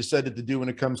bishops have decided to do when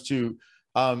it comes to,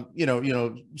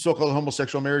 so-called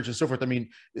homosexual marriage and so forth. I mean,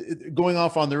 going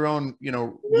off on their own,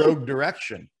 rogue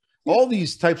direction. All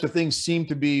these types of things seem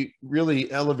to be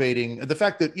really elevating the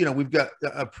fact that, we've got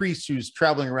a priest who's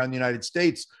traveling around the United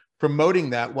States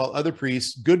promoting that, while other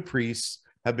priests, good priests,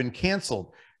 have been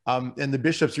canceled. And the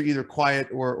bishops are either quiet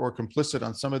or complicit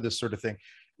on some of this sort of thing.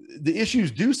 The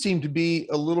issues do seem to be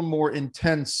a little more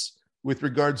intense with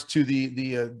regards to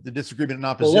the disagreement and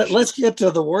opposition. Well, let's get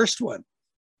to the worst one.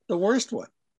 The worst one.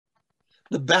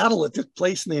 The battle that took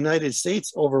place in the United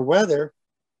States over whether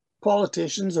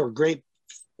politicians or great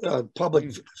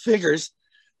public figures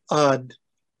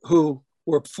who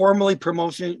were formally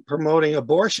promoting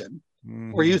abortion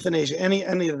or euthanasia, any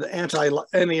of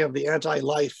the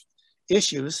anti-life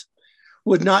issues,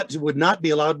 would not be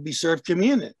allowed to be served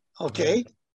communion. Okay.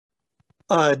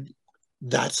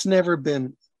 That's never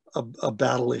been a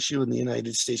battle issue in the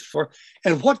United States before.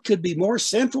 And what could be more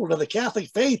central to the Catholic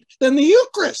faith than the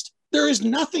Eucharist? There is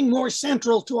nothing more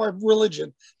central to our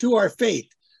religion, to our faith,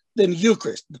 than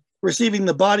Eucharist, receiving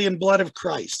the body and blood of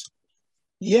Christ.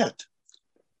 Yet,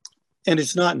 and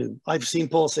it's not new, I've seen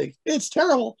polls say, it's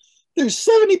terrible. There's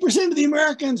 70% of the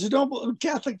Americans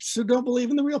Catholics who don't believe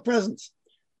in the real presence.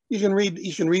 You can read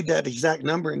that exact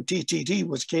number in TTT,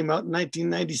 which came out in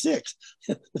 1996.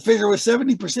 The figure was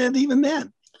 70% even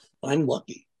then. I'm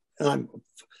lucky, and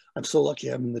I'm so lucky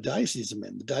I'm in the diocese I'm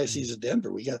in, the Diocese of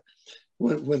Denver. We got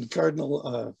when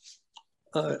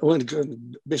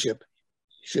Bishop,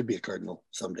 should be a cardinal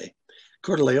someday,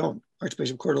 Cordileone,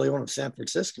 Archbishop Cordileone of San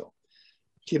Francisco,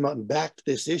 came out and backed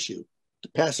this issue to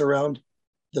pass around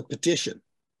the petition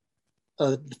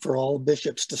for all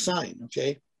bishops to sign.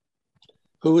 Okay.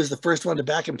 Who was the first one to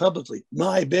back him publicly?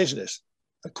 My business,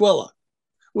 Aquila.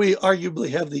 We arguably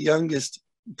have the youngest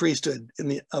priesthood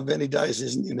of any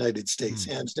diocese in the United States,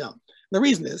 hands down. The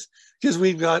reason is because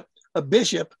we've got a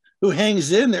bishop who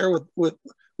hangs in there with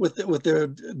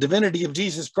the divinity of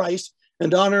Jesus Christ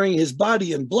and honoring his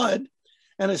body and blood,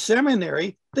 and a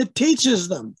seminary that teaches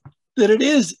them that it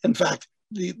is, in fact,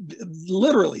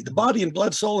 literally the body and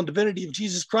blood, soul, and divinity of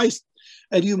Jesus Christ.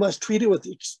 And you must treat it with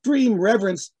extreme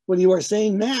reverence when you are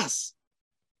saying Mass.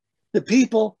 The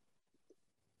people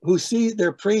who see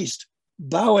their priest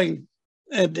bowing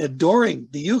and adoring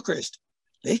the Eucharist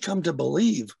they come to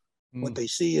believe what they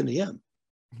see in him.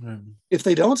 Mm. If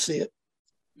they don't see it.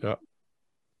 Yeah,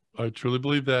 I truly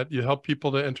believe that. You help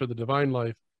people to enter the divine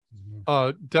life.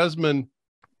 Mm-hmm. Desmond,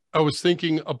 I was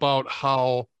thinking about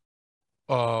how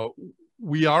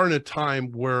we are in a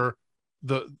time where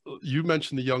you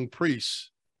mentioned the young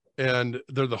priests, and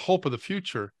they're the hope of the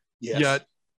future. Yes. Yet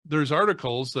there's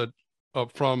articles that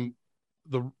from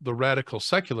the radical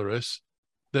secularists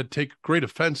that take great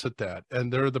offense at that,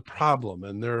 and they're the problem,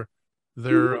 and they're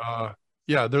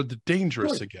the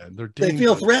dangerous again. They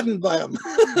feel threatened by them.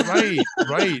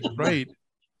 right.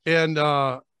 And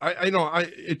I know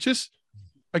it just,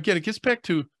 again, it gets back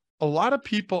to a lot of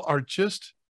people are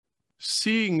just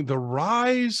seeing the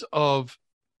rise of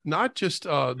not just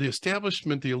the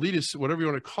establishment, the elitists, whatever you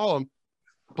want to call them,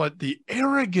 but the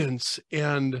arrogance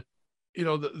and, you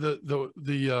know,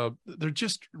 they're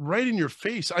just right in your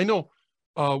face. I know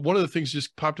one of the things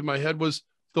just popped in my head was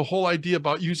the whole idea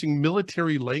about using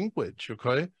military language.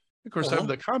 Okay. Of course, I have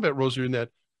the combat rosary in that,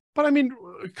 but I mean,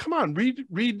 come on,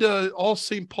 read all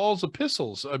St. Paul's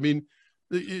epistles. I mean,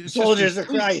 soldiers of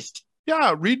Christ.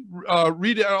 Yeah. Read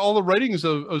all the writings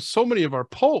of so many of our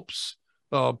popes,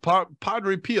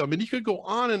 Padre Pio. I mean, you could go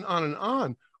on and on and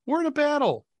on. We're in a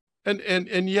battle.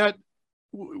 And yet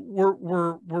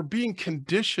we're being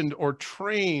conditioned or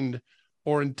trained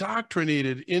or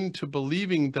indoctrinated into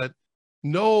believing that,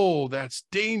 no, that's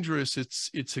dangerous.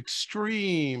 It's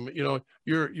extreme. You know,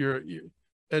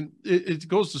 and it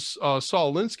goes to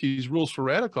Saul Alinsky's rules for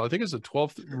radical. I think it's the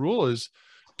 12th rule is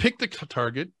pick the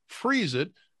target, freeze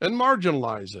it, and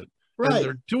marginalize it. Right. And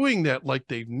they're doing that like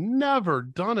they've never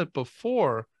done it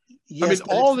before. Yes, I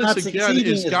mean, all this again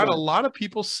has got a lot of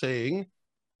people saying,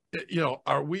 you know,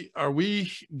 are we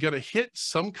going to hit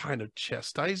some kind of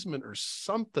chastisement or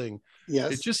something?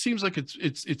 Yes. It just seems like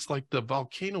it's like the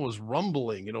volcano is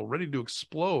rumbling, you know, ready to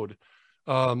explode.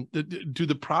 Do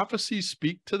the prophecies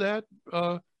speak to that?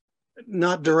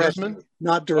 Not directly. Desmond?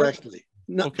 Not directly.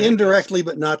 Not okay. Indirectly,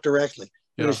 but not directly.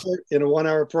 Yeah. In a 1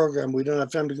 hour program, we don't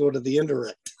have time to go to the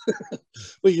indirect.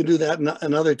 We can do that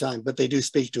another time, but they do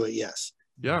speak to it. Yes.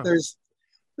 Yeah. There's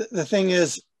the thing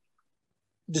is,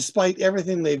 despite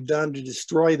everything they've done to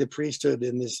destroy the priesthood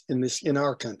in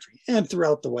our country and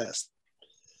throughout the West,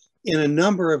 in a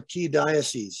number of key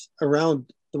dioceses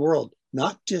around the world,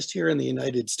 not just here in the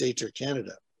United States or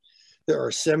Canada, there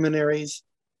are seminaries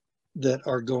that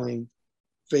are going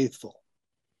faithful,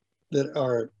 that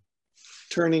are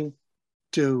turning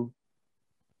to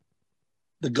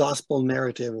the gospel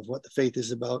narrative of what the faith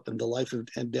is about and the life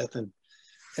and death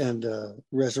and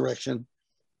resurrection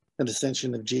and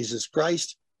ascension of Jesus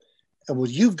Christ. And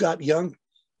when you've got young,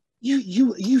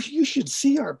 you should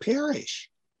see our parish.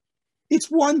 It's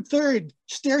 1/3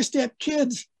 stair-step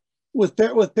kids with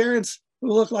parents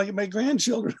who look like my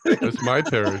grandchildren. That's my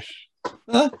parish.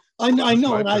 Huh? I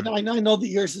know, and I know that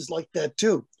yours is like that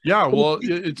too. Yeah, well,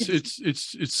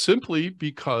 it's simply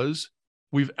because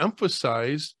we've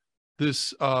emphasized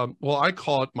this. Well, I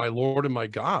call it my Lord and my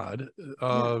God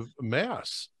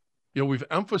Mass. You know, we've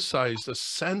emphasized a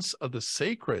sense of the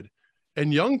sacred,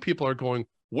 and young people are going,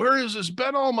 where has this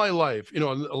been all my life? You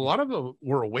know, a lot of them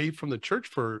were away from the church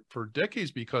for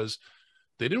decades because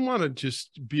they didn't want to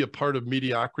just be a part of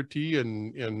mediocrity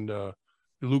and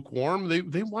lukewarm.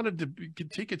 They wanted to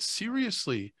take it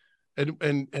seriously.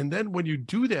 And then when you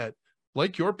do that,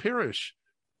 like your parish,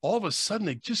 all of a sudden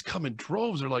they just come in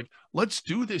droves. They're like, let's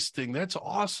do this thing. That's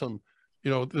awesome.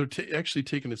 You know, they're actually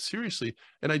taking it seriously.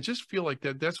 And I just feel like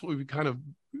that's what we've kind of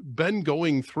been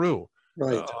going through.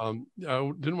 Right. I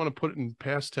didn't want to put it in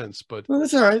past tense, but well,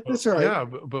 that's all right. That's all right. Yeah,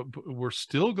 but we're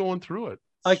still going through it.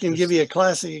 I can give you a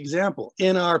classic example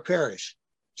in our parish.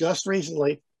 Just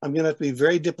recently, I'm going to have to be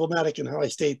very diplomatic in how I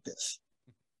state this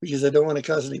because I don't want to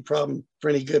cause any problem for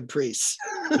any good priests.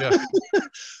 Yeah.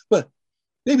 But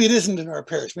maybe it isn't in our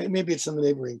parish. Maybe it's in the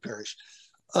neighboring parish.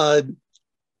 The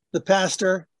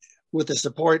pastor, with the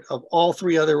support of all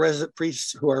 3 other resident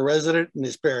priests who are resident in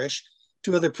his parish,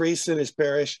 2 other priests in his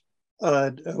parish.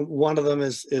 One of them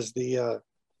is the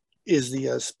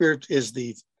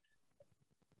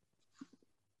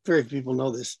very few people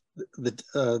know this,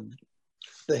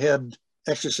 the head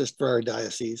exorcist for our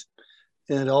diocese,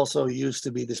 and also used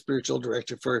to be the spiritual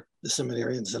director for the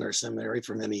seminarians in our seminary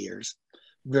for many years.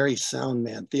 Very sound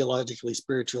man, theologically,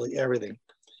 spiritually, everything.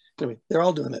 I mean, they're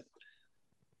all doing it.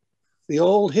 The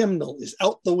old hymnal is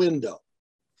out the window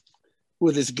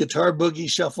with his guitar boogie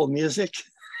shuffle music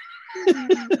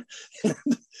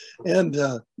and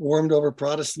warmed over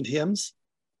Protestant hymns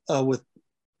with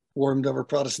warmed over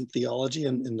Protestant theology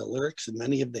and in the lyrics and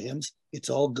many of the hymns. It's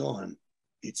all gone.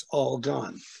 It's all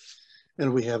gone.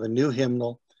 And we have a new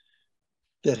hymnal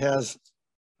that has,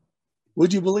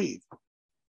 would you believe,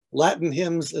 Latin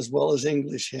hymns as well as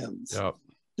English hymns, Yep.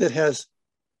 that has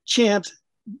chant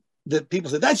that people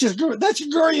say, that's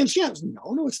Gregorian chant.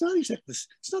 No, it's not exactly this.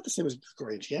 It's not the same as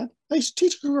Gregorian chant. I used to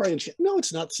teach Gregorian chant. No,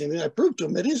 it's not the same. I proved to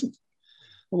them it isn't.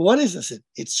 Well, what is this?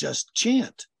 It's just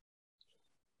chant.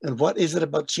 And what is it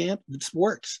about chant? It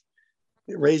works.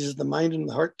 It raises the mind and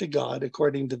the heart to God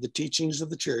according to the teachings of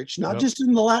the church, not just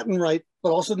in the Latin rite,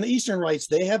 but also in the Eastern rites.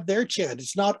 They have their chant.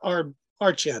 It's not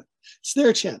our chant. It's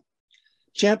their chant.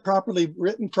 Chant properly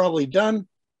written, probably done,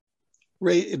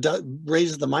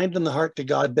 raises the mind and the heart to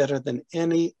God better than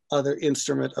any other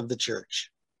instrument of the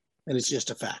church. And it's just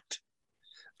a fact.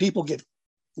 People get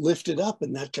lifted up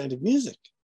in that kind of music.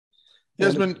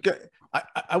 Desmond,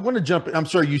 I want to jump in. I'm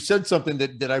sorry, you said something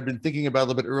that I've been thinking about a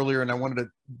little bit earlier, and I wanted to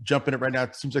jump in it right now.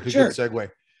 It seems like a good segue.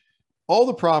 All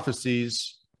the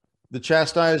prophecies, the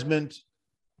chastisement,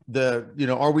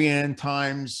 are we in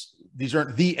times? These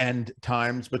aren't the end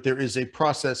times, but there is a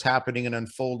process happening and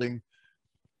unfolding.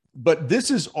 But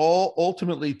this is all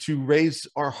ultimately to raise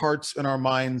our hearts and our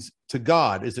minds to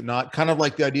God, is it not? Kind of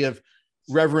like the idea of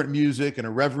reverent music and a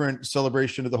reverent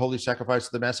celebration of the holy sacrifice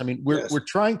of the Mass. I mean, we're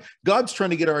trying, God's trying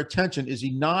to get our attention. Is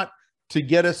he not to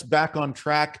get us back on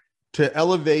track, to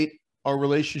elevate our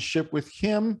relationship with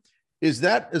him? Is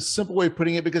that a simple way of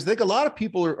putting it? Because I think a lot of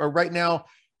people are right now,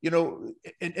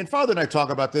 and Father and I talk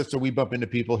about this, so we bump into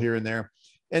people here and there.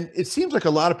 And it seems like a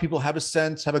lot of people have a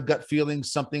sense, have a gut feeling,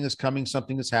 something is coming,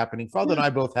 something is happening. Father and I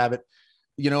both have it.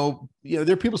 There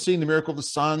are people seeing the miracle of the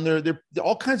sun. There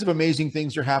all kinds of amazing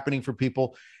things are happening for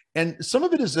people. And some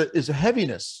of it is a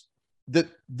heaviness, that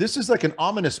this is like an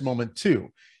ominous moment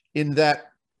too, in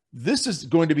that this is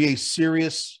going to be a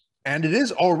serious, and it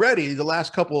is already the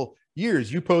last couple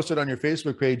years. You posted on your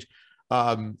Facebook page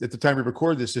at the time we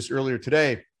recorded this earlier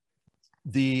today,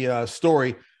 the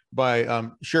story by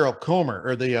Cheryl Comer,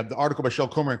 or the article by Cheryl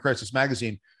Comer in Crisis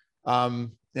Magazine,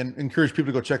 and encourage people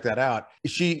to go check that out.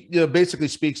 She basically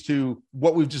speaks to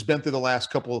what we've just been through the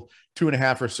last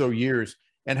 2.5 or so years,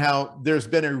 and how there's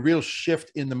been a real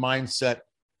shift in the mindset,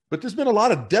 but there's been a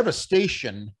lot of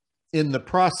devastation in the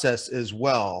process as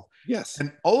well. Yes.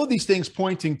 And all of these things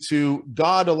pointing to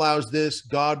God allows this,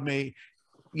 God may,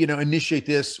 initiate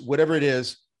this, whatever it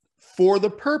is, for the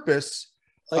purpose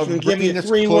of bringing us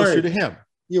closer to him.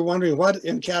 You're wondering what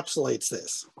encapsulates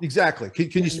this. Exactly.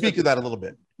 Can you speak to that a little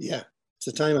bit? Yeah. It's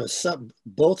a time of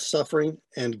both suffering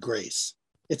and grace.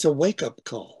 It's a wake-up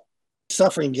call.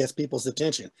 Suffering gets people's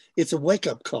attention. It's a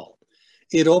wake-up call.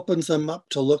 It opens them up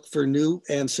to look for new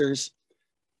answers,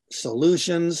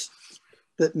 solutions,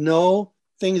 that no,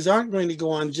 things aren't going to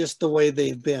go on just the way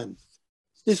they've been.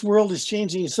 This world is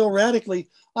changing so radically,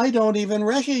 I don't even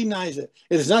recognize it.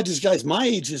 It is not just guys my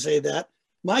age who say that.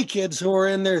 My kids who are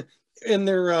in their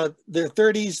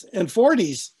 30s and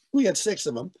 40s, we had 6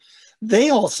 of them,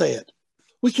 they all say it.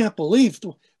 We can't believe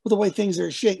the way things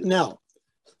are shaking now.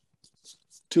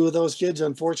 2 of those kids,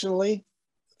 unfortunately,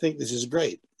 think this is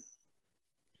great.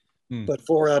 But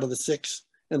 4 out of the 6,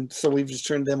 and so we've just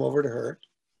turned them over to her.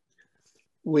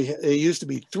 It used to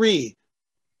be 3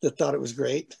 that thought it was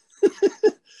great.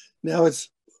 Now it's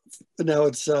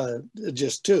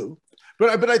just 2.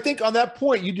 But I think on that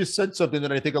point, you just said something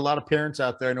that I think a lot of parents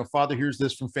out there, I know Father hears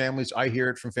this from families, I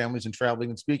hear it from families and traveling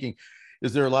and speaking,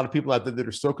 is there are a lot of people out there that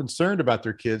are so concerned about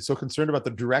their kids, so concerned about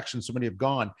the direction so many have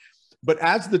gone. But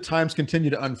as the times continue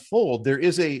to unfold, there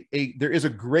is a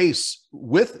grace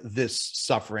with this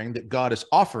suffering that God is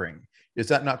offering. Is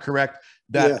that not correct?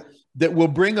 That will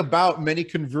bring about many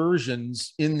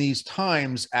conversions in these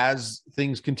times as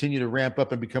things continue to ramp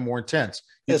up and become more intense.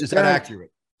 Is that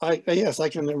accurate? Yes, I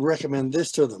can recommend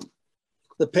this to them.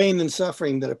 The pain and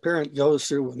suffering that a parent goes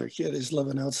through when their kid is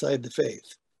living outside the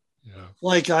faith. Yeah.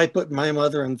 Like I put my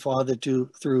mother and father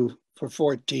through for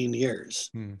 14 years.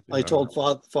 I told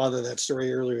father that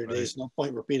story earlier today. There's no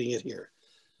point repeating it here.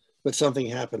 But something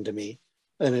happened to me,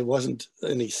 and it wasn't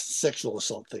any sexual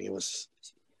assault thing. It was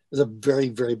a very,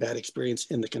 very bad experience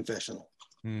in the confessional.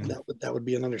 And that would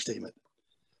be an understatement.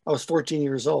 I was 14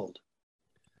 years old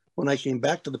when I came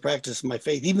back to the practice of my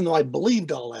faith, even though I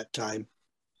believed all that time.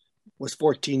 Was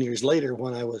 14 years later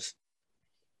when I was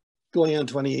going on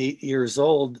 28 years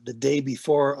old, the day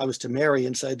before I was to marry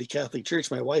inside the Catholic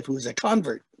Church, my wife, who was a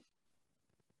convert.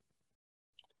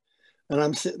 And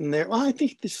I'm sitting there. Well, I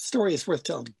think this story is worth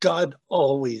telling. God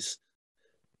always.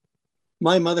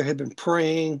 My mother had been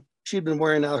praying. She'd been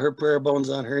wearing out her prayer bones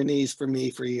on her knees for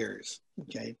me for years.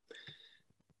 Okay.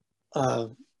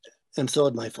 And so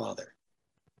had my father.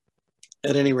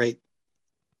 At any rate,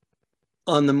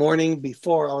 on the morning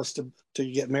before I was to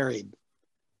get married,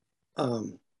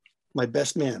 my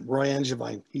best man, Roy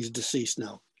Angevine, he's deceased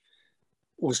now,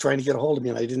 was trying to get a hold of me,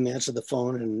 and I didn't answer the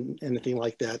phone and anything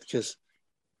like that because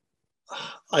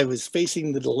I was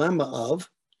facing the dilemma of,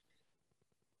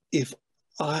 if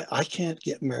I can't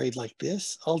get married like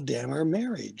this, I'll damn our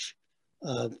marriage.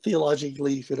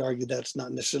 Theologically, you could argue that's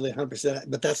not necessarily 100%,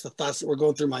 but that's the thoughts that were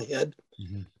going through my head.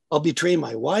 Mm-hmm. I'll betray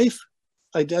my wife.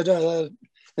 And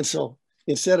so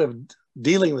instead of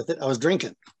dealing with it, I was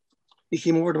drinking. He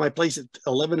came over to my place at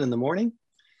 11 in the morning.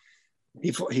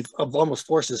 He almost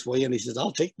forced his way in. He says,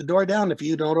 I'll take the door down if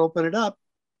you don't open it up.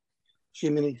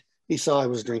 He saw I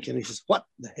was drinking. He says, what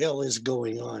the hell is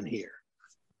going on here?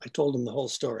 I told him the whole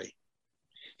story.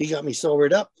 He got me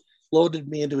sobered up, loaded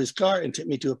me into his car, and took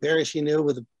me to a parish he knew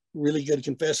with a really good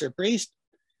confessor priest.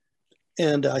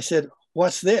 And I said,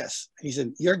 what's this? He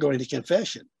said, you're going to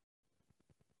confession.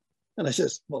 And I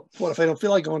says, well, what if I don't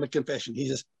feel like going to confession? He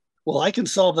says, well, I can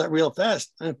solve that real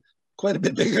fast. I'm quite a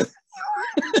bit bigger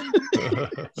than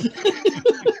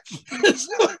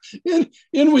so,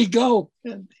 in we go.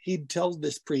 And he'd tell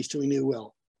this priest who he knew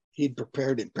well. He'd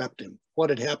prepared him, prepped him. What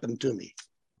had happened to me?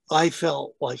 I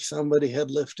felt like somebody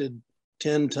had lifted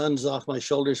 10 tons off my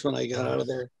shoulders when I got out of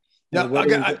there. Now,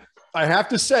 I have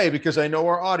to say, because I know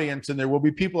our audience, and there will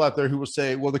be people out there who will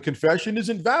say, well, the confession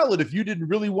isn't valid if you didn't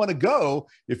really want to go,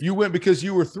 if you went because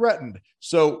you were threatened.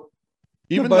 So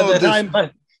even though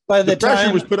the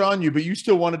pressure was put on you, but you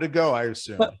still wanted to go, I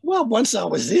assume. Well, once I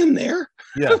was in there,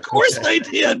 yeah, of course I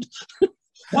did.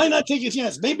 Why not take a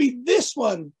chance? Maybe this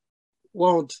one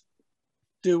won't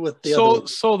do with the other.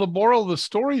 So the moral of the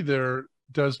story there,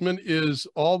 Desmond, is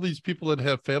all these people that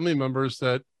have family members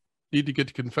that need to get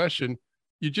to confession,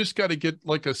 you just got to get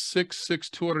like a 6'6",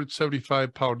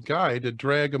 275-pound guy to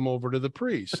drag him over to the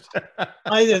priest.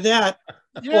 Either that,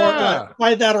 yeah, or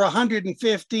a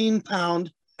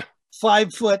 115-pound,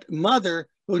 5-foot mother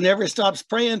who never stops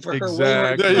praying for her.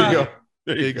 Exactly. There you go.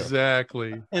 There you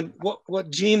exactly. Go. And what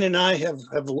Gene and I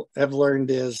have learned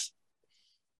is,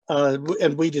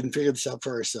 and we didn't figure this out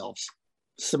for ourselves.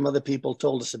 Some other people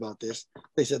told us about this.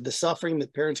 They said the suffering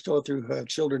that parents go through who have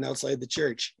children outside the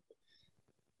church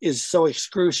is so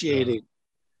excruciating.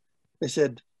 They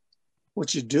said,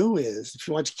 what you do is, if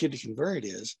you want your kid to convert,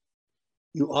 is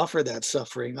you offer that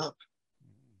suffering up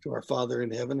to our Father in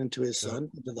heaven and to his Son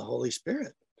and to the Holy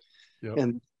Spirit. Yep.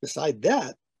 And beside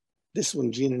that, this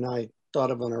one Gene and I thought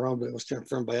of on our own, but it was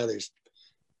confirmed by others.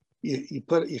 You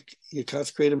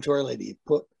consecrate him to Our Lady. You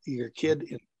put your kid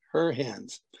in her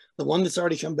hands. The one that's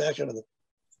already come back out of the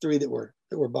 3 that were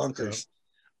bonkers.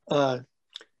 Yep.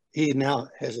 He now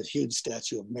has a huge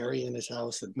statue of Mary in his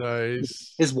house. And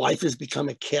nice. His wife has become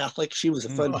a Catholic. She was a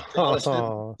fun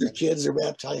Protestant. Their kids are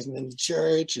baptizing in the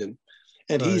church, and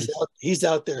nice. he's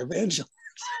out there evangelizing.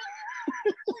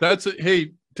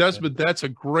 Hey, Desmond, that's a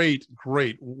great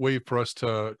way for us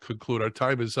to conclude. Our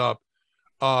time is up.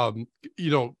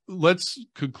 Let's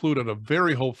conclude on a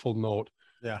very hopeful note.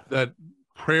 Yeah. That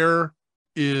prayer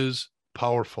is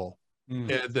powerful.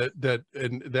 And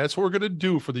that's what we're going to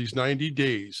do for these 90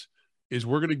 days is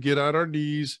we're going to get on our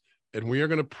knees and we are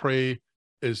going to pray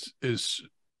as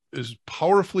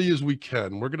powerfully as we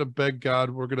can. We're going to beg God.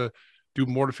 We're going to do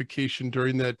mortification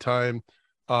during that time.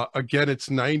 Again, it's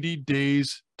 90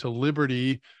 days to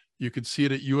liberty. You can see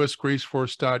it at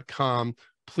usgraceforce.com.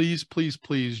 Please, please,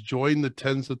 please join the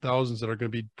tens of thousands that are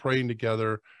going to be praying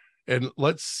together. And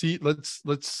let's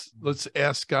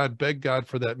ask God, beg God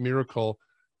for that miracle.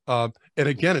 And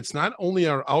again, it's not only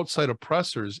our outside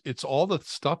oppressors, it's all the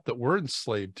stuff that we're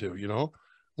enslaved to,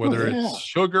 whether it's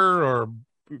sugar or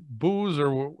booze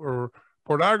or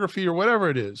pornography or whatever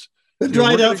it is. Been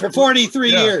dried out for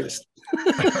 43 years.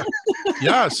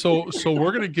 Yeah. So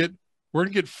we're going to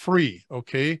get free.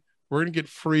 Okay. We're going to get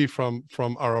free from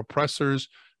our oppressors,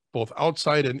 both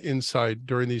outside and inside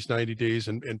during these 90 days.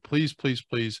 And please, please,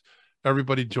 please,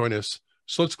 everybody join us.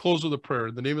 So let's close with a prayer.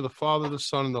 In the name of the Father, the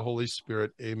Son, and the Holy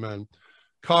Spirit. Amen.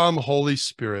 Come, Holy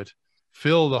Spirit,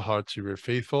 fill the hearts of your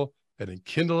faithful and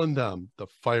enkindle in them the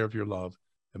fire of your love.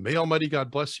 And may Almighty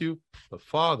God bless you, the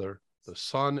Father, the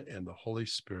Son, and the Holy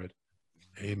Spirit.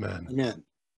 Amen. Amen.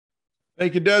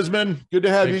 Thank you, Desmond. Good to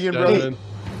have you again, brother.